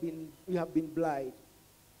been blind.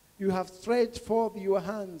 You have stretched forth your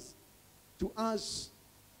hands to us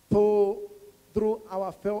through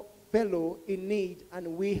our fellow in need,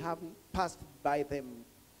 and we have passed by them.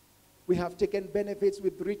 We have taken benefits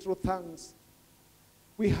with retro thanks.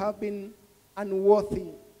 We have been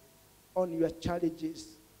unworthy on your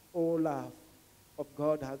challenges, O love of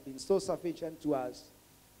God has been so sufficient to us.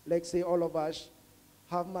 Let's say all of us,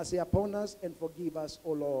 Have mercy upon us and forgive us,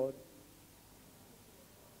 O Lord.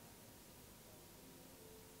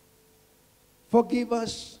 Forgive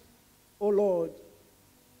us, O Lord.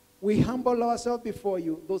 We humble ourselves before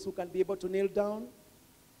you. Those who can be able to kneel down,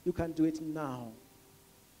 you can do it now.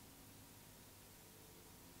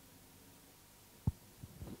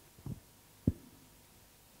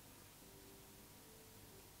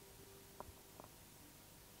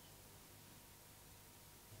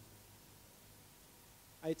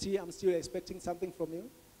 I'm still expecting something from you.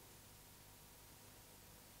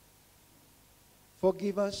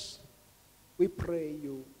 Forgive us, we pray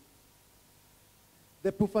you.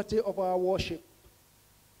 The poverty of our worship,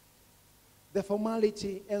 the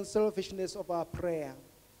formality and selfishness of our prayer,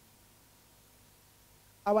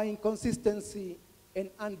 our inconsistency and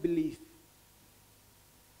unbelief,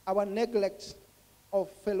 our neglect of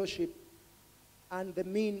fellowship and the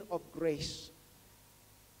mean of grace,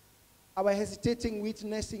 our hesitating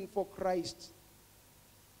witnessing for Christ,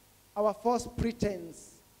 our false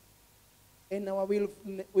pretense, and our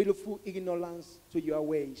willful ignorance to your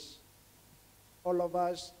ways. All of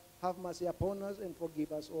us, have mercy upon us and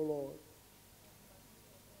forgive us, O Lord.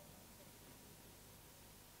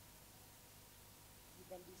 You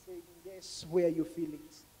can be saying yes where you feel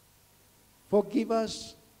it. Forgive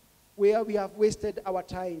us where we have wasted our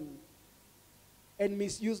time and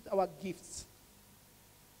misused our gifts.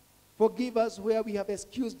 Forgive us where we have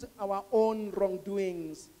excused our own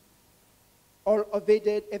wrongdoings or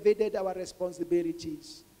evaded our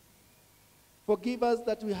responsibilities. Forgive us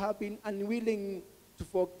that we have been unwilling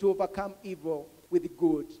to overcome evil with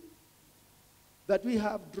good, that we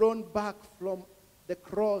have drawn back from the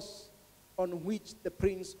cross on which the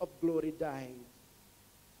Prince of Glory died.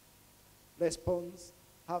 Response,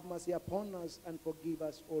 have mercy upon us and forgive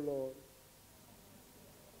us, O Lord.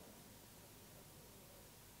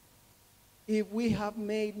 If we have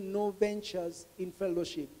made no ventures in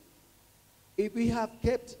fellowship, if we have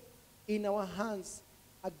kept in our hands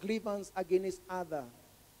a grievance against others,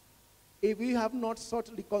 if we have not sought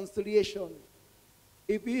reconciliation,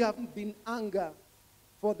 if we have been anger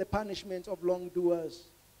for the punishment of wrongdoers,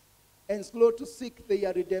 and slow to seek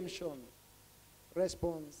their redemption,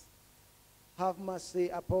 response, have mercy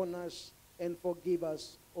upon us and forgive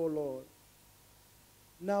us, O Lord.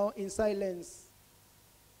 Now in silence,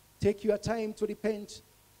 take your time to repent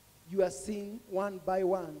your sin one by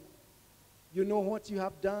one. You know what you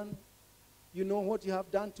have done. You know what you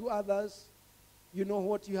have done to others. You know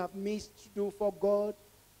what you have missed to do for God.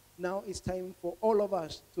 Now it's time for all of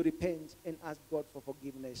us to repent and ask God for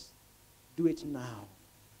forgiveness. Do it now.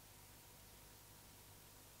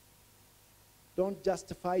 Don't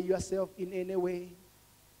justify yourself in any way.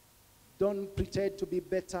 Don't pretend to be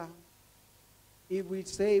better. If we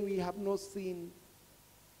say we have no sin,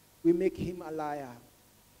 we make him a liar,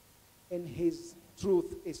 and his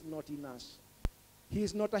truth is not in us. He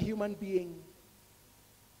is not a human being.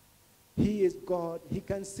 He is God. He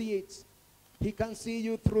can see it. He can see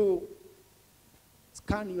you through.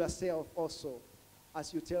 Scan yourself also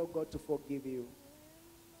as you tell God to forgive you.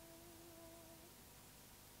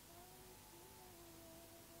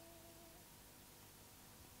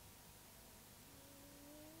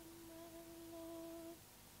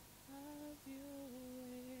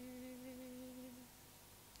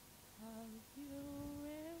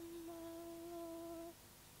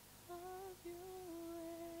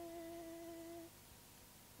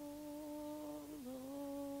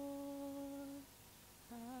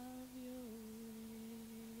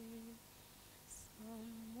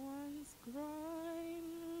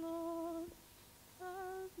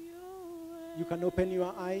 You can open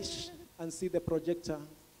your eyes and see the projector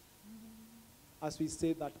as we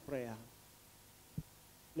say that prayer.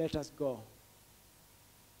 Let us go.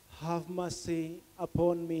 Have mercy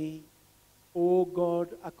upon me, O God,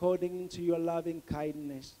 according to your loving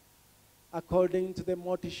kindness, according to the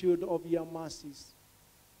multitude of your mercies.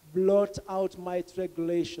 Blot out my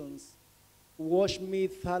transgressions. Wash me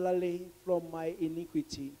thoroughly from my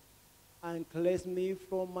iniquity and cleanse me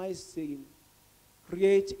from my sin.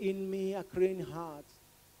 Create in me a clean heart,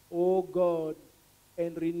 O God,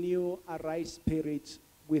 and renew a right spirit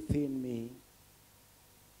within me.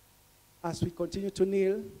 As we continue to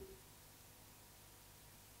kneel,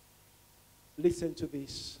 listen to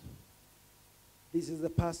this. This is the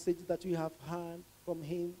passage that we have heard from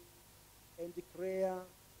him, and declare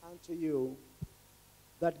unto you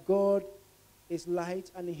that God is light,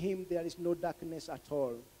 and in him there is no darkness at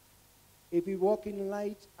all. If we walk in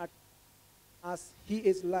light as he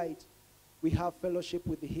is light, we have fellowship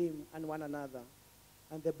with him and one another.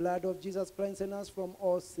 And the blood of Jesus cleanses us from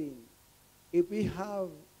all sin. If we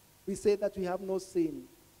we say that we have no sin,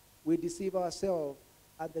 we deceive ourselves,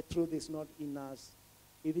 and the truth is not in us.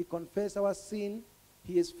 If we confess our sin,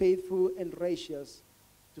 he is faithful and righteous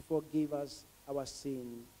to forgive us our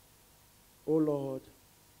sin. O Lord,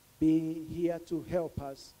 be here to help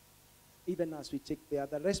us, even as we take the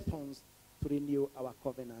other response to renew our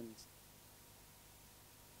covenant.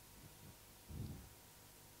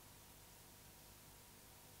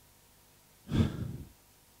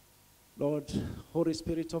 Lord, Holy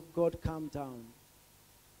Spirit of God, come down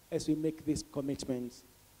as we make this commitment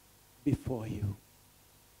before you.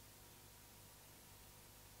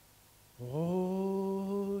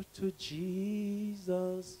 Oh, to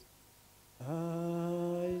Jesus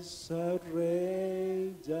I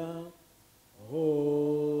surrender.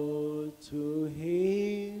 Oh, to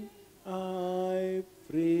him I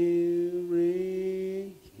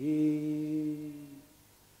freely give.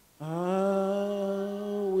 I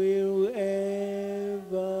will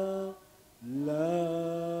ever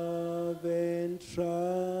love and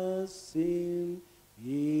trust him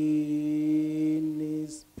in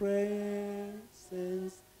his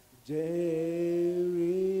presence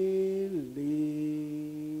daily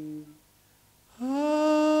live.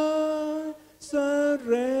 I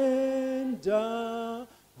surrender.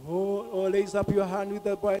 Oh, raise up your hand with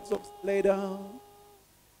the bites of lay down.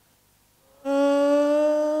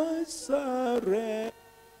 I surrender.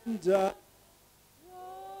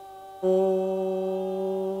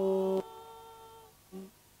 Oh,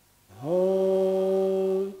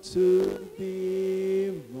 to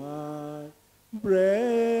be my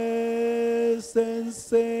blessed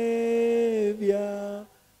Savior,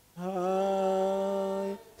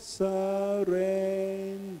 I surrender.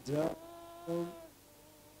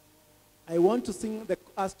 I want to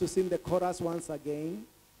us to sing the chorus once again.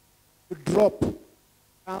 Drop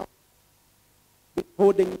down,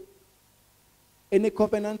 holding any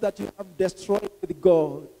covenant that you have destroyed with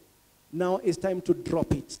God. Now it's time to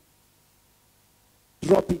drop it.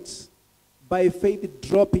 Drop it. By faith,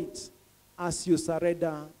 drop it as you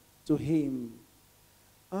surrender to him.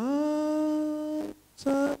 I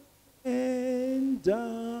surrender.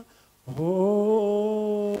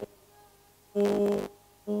 Oh,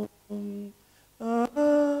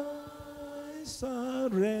 I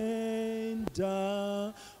surrender.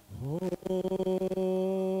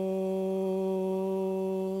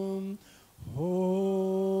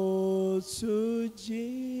 To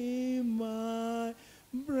Jesus, my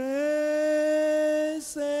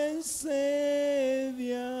blessed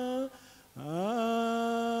Savior,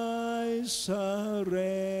 I surrender.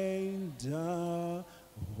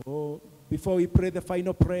 Before we pray the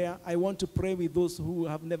final prayer, I want to pray with those who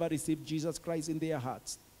have never received Jesus Christ in their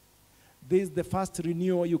hearts. This is the first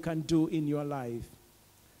renewal you can do in your life.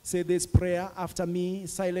 Say this prayer after me,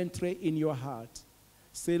 silently in your heart.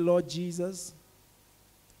 Say, Lord Jesus,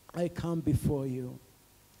 I come before you.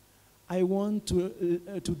 I want to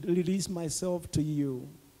release myself to you.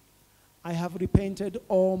 I have repented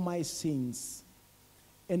all my sins,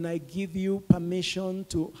 and I give you permission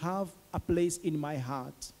to have a place in my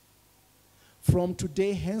heart. From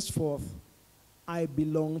today henceforth, I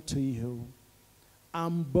belong to you.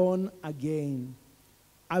 I'm born again.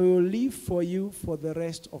 I will live for you for the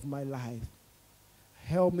rest of my life.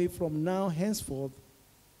 Help me from now henceforth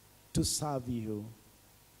to serve you.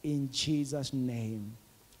 In Jesus' name,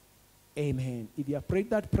 amen. If you have prayed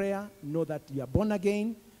that prayer, know that you are born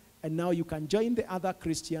again, and now you can join the other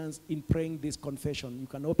Christians in praying this confession. You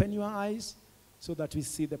can open your eyes so that we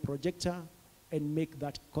see the projector and make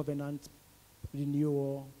that covenant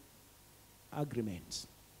renewal agreement.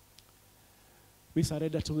 We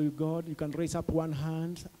surrender to God. You can raise up one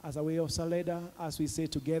hand as a way of surrender as we say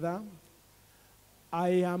together,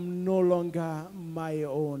 I am no longer my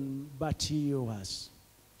own, but yours.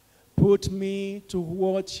 Put me to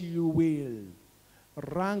what you will.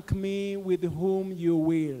 Rank me with whom you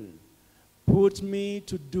will. Put me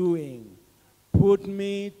to doing. Put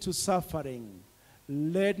me to suffering.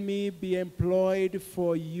 Let me be employed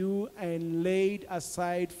for you and laid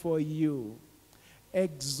aside for you.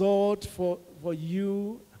 Exalt for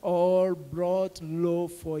you or brought low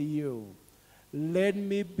for you. Let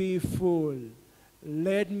me be full.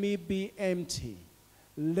 Let me be empty.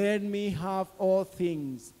 Let me have all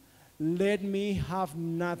things. Let me have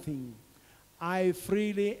nothing. I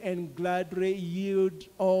freely and gladly yield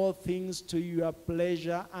all things to your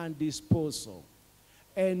pleasure and disposal.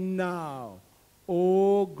 And now,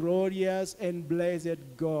 O glorious and blessed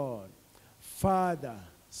God, Father,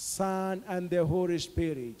 Son, and the Holy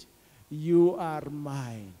Spirit, you are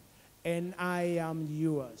mine, and I am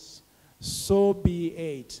yours. So be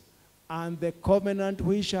it. And the covenant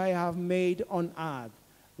which I have made on earth,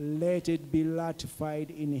 let it be ratified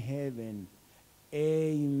in heaven.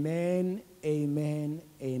 Amen, amen,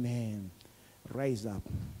 amen. Rise up.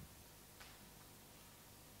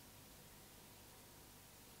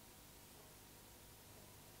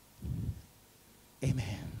 Amen.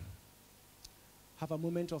 Have a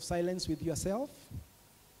moment of silence with yourself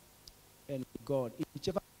and God.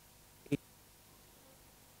 Whichever.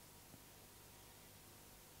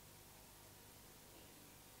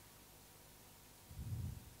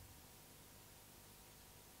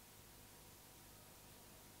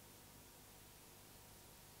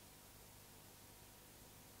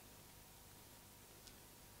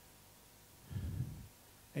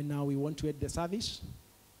 And now we want to end the service.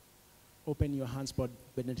 Open your hands for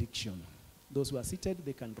benediction. Those who are seated,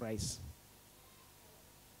 they can rise.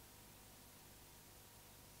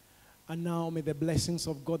 And now may the blessings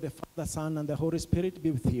of God, the Father, Son, and the Holy Spirit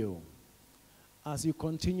be with you as you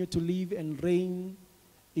continue to live and reign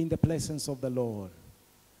in the presence of the Lord.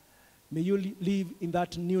 May you live in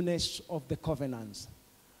that newness of the covenants.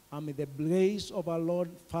 And may the grace of our Lord,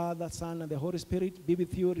 Father, Son, and the Holy Spirit be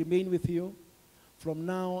with you, remain with you, from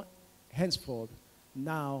now, henceforth,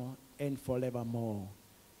 now, and forevermore.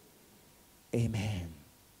 Amen.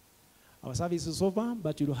 Our service is over,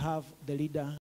 but you'll have the leader